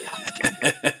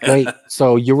 Wait,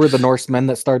 so you were the Norsemen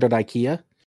that started IKEA?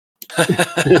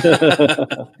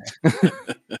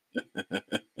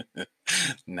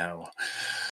 No.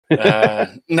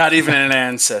 Not even an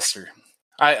ancestor.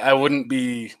 I wouldn't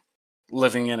be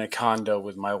living in a condo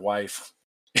with my wife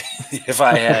if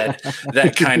I had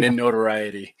that kind of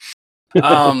notoriety.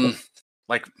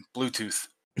 Like Bluetooth.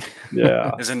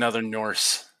 Yeah. Is another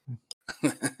Norse.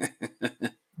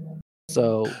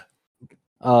 So,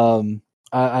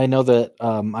 I know that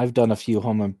I've done a few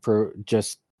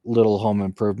little home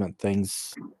improvement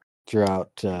things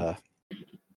throughout the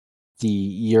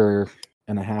year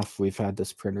and a half we've had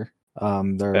this printer.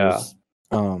 Holy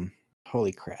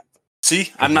crap.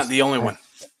 See, I'm not the only one.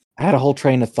 I had a whole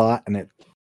train of thought and it's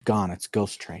gone. It's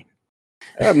Ghost Train.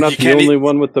 I'm not the only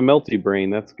one with the melty brain.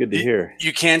 That's good to hear.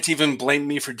 You can't even blame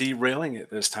me for derailing it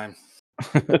this time.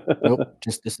 Nope,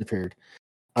 just disappeared.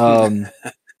 I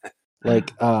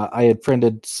had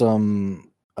printed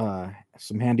some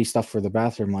handy stuff for the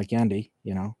bathroom, like Andy,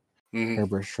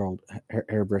 hairbrush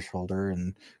holder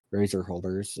and razor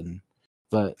holders,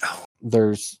 but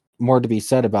there's more to be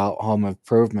said about home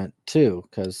improvement too,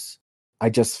 because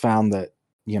I just found that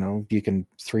you can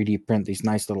 3D print these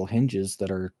nice little hinges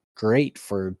that are great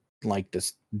for like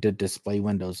display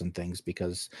windows and things,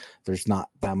 because there's not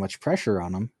that much pressure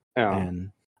on them.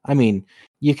 And I mean,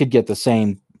 you could get the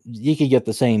same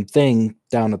thing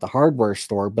down at the hardware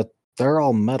store, but they're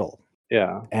all metal.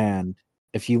 Yeah. And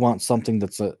if you want something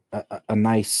that's a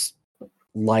nice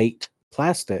light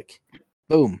plastic,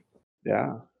 boom.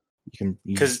 Yeah. You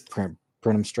can print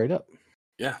them straight up.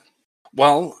 Yeah.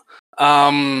 Well,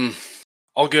 all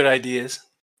good ideas,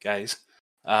 guys.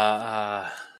 Yeah.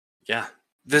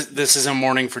 This is a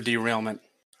morning for derailment.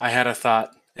 I had a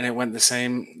thought and it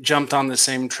jumped on the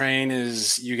same train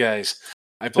as you guys.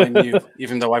 I blame you,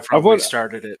 even though I probably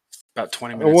started it about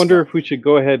 20 minutes ago. I wonder if we should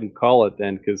go ahead and call it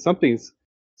then, because something's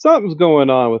going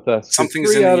on with us.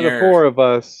 Something's 3 in out the of the air. 4 of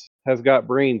us has got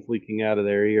brains leaking out of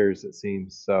their ears, it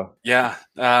seems. So yeah,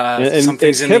 and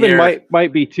something's in Kevin the air.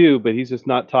 might be too, but he's just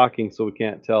not talking, so we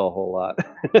can't tell a whole lot.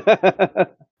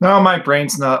 No, my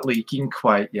brain's not leaking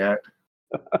quite yet.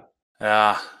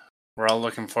 Yeah, we're all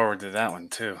looking forward to that one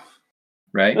too.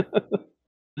 Right?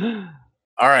 All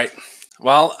right.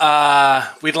 Well,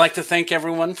 we'd like to thank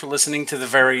everyone for listening to the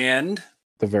very end.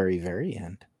 The very, very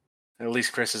end. At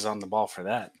least Chris is on the ball for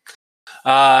that.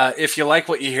 If you like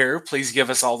what you hear, please give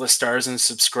us all the stars and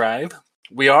subscribe.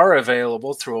 We are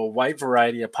available through a wide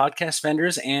variety of podcast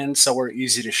vendors, and so we're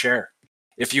easy to share.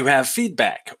 If you have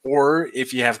feedback or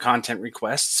if you have content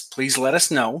requests, please let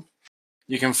us know.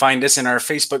 You can find us in our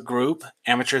Facebook group,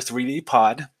 Amateur 3D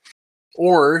Pod,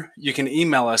 or you can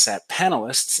email us at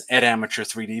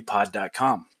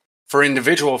panelists@amateur3dpod.com. For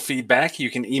individual feedback, you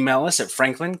can email us at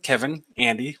Franklin, Kevin,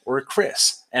 Andy, or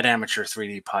Chris at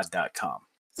amateur3dpod.com.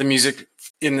 The music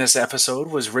in this episode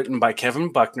was written by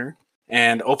Kevin Buckner,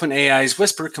 and OpenAI's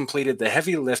Whisper completed the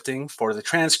heavy lifting for the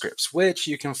transcripts, which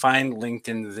you can find linked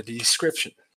in the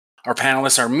description. Our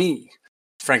panelists are me,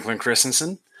 Franklin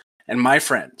Christensen, and my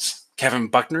friends, Kevin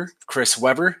Buckner, Chris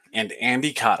Weber, and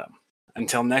Andy Cottam.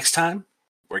 Until next time,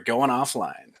 we're going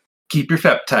offline. Keep your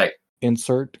FEP tight.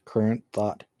 Insert current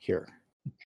thought here.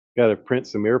 Got to print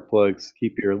some earplugs.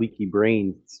 Keep your leaky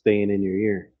brain staying in your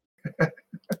ear.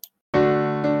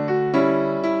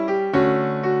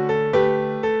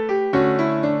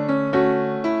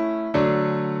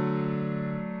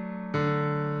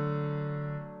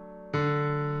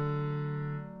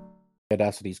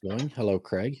 Audacity's going. Hello,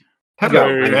 Craig.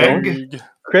 Hello, Hey, Greg.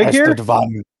 Craig here? Esther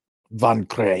Von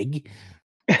Craig.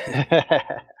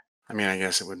 I mean, I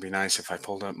guess it would be nice if I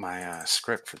pulled up my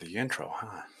script for the intro,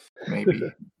 huh? Maybe.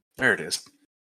 There it is.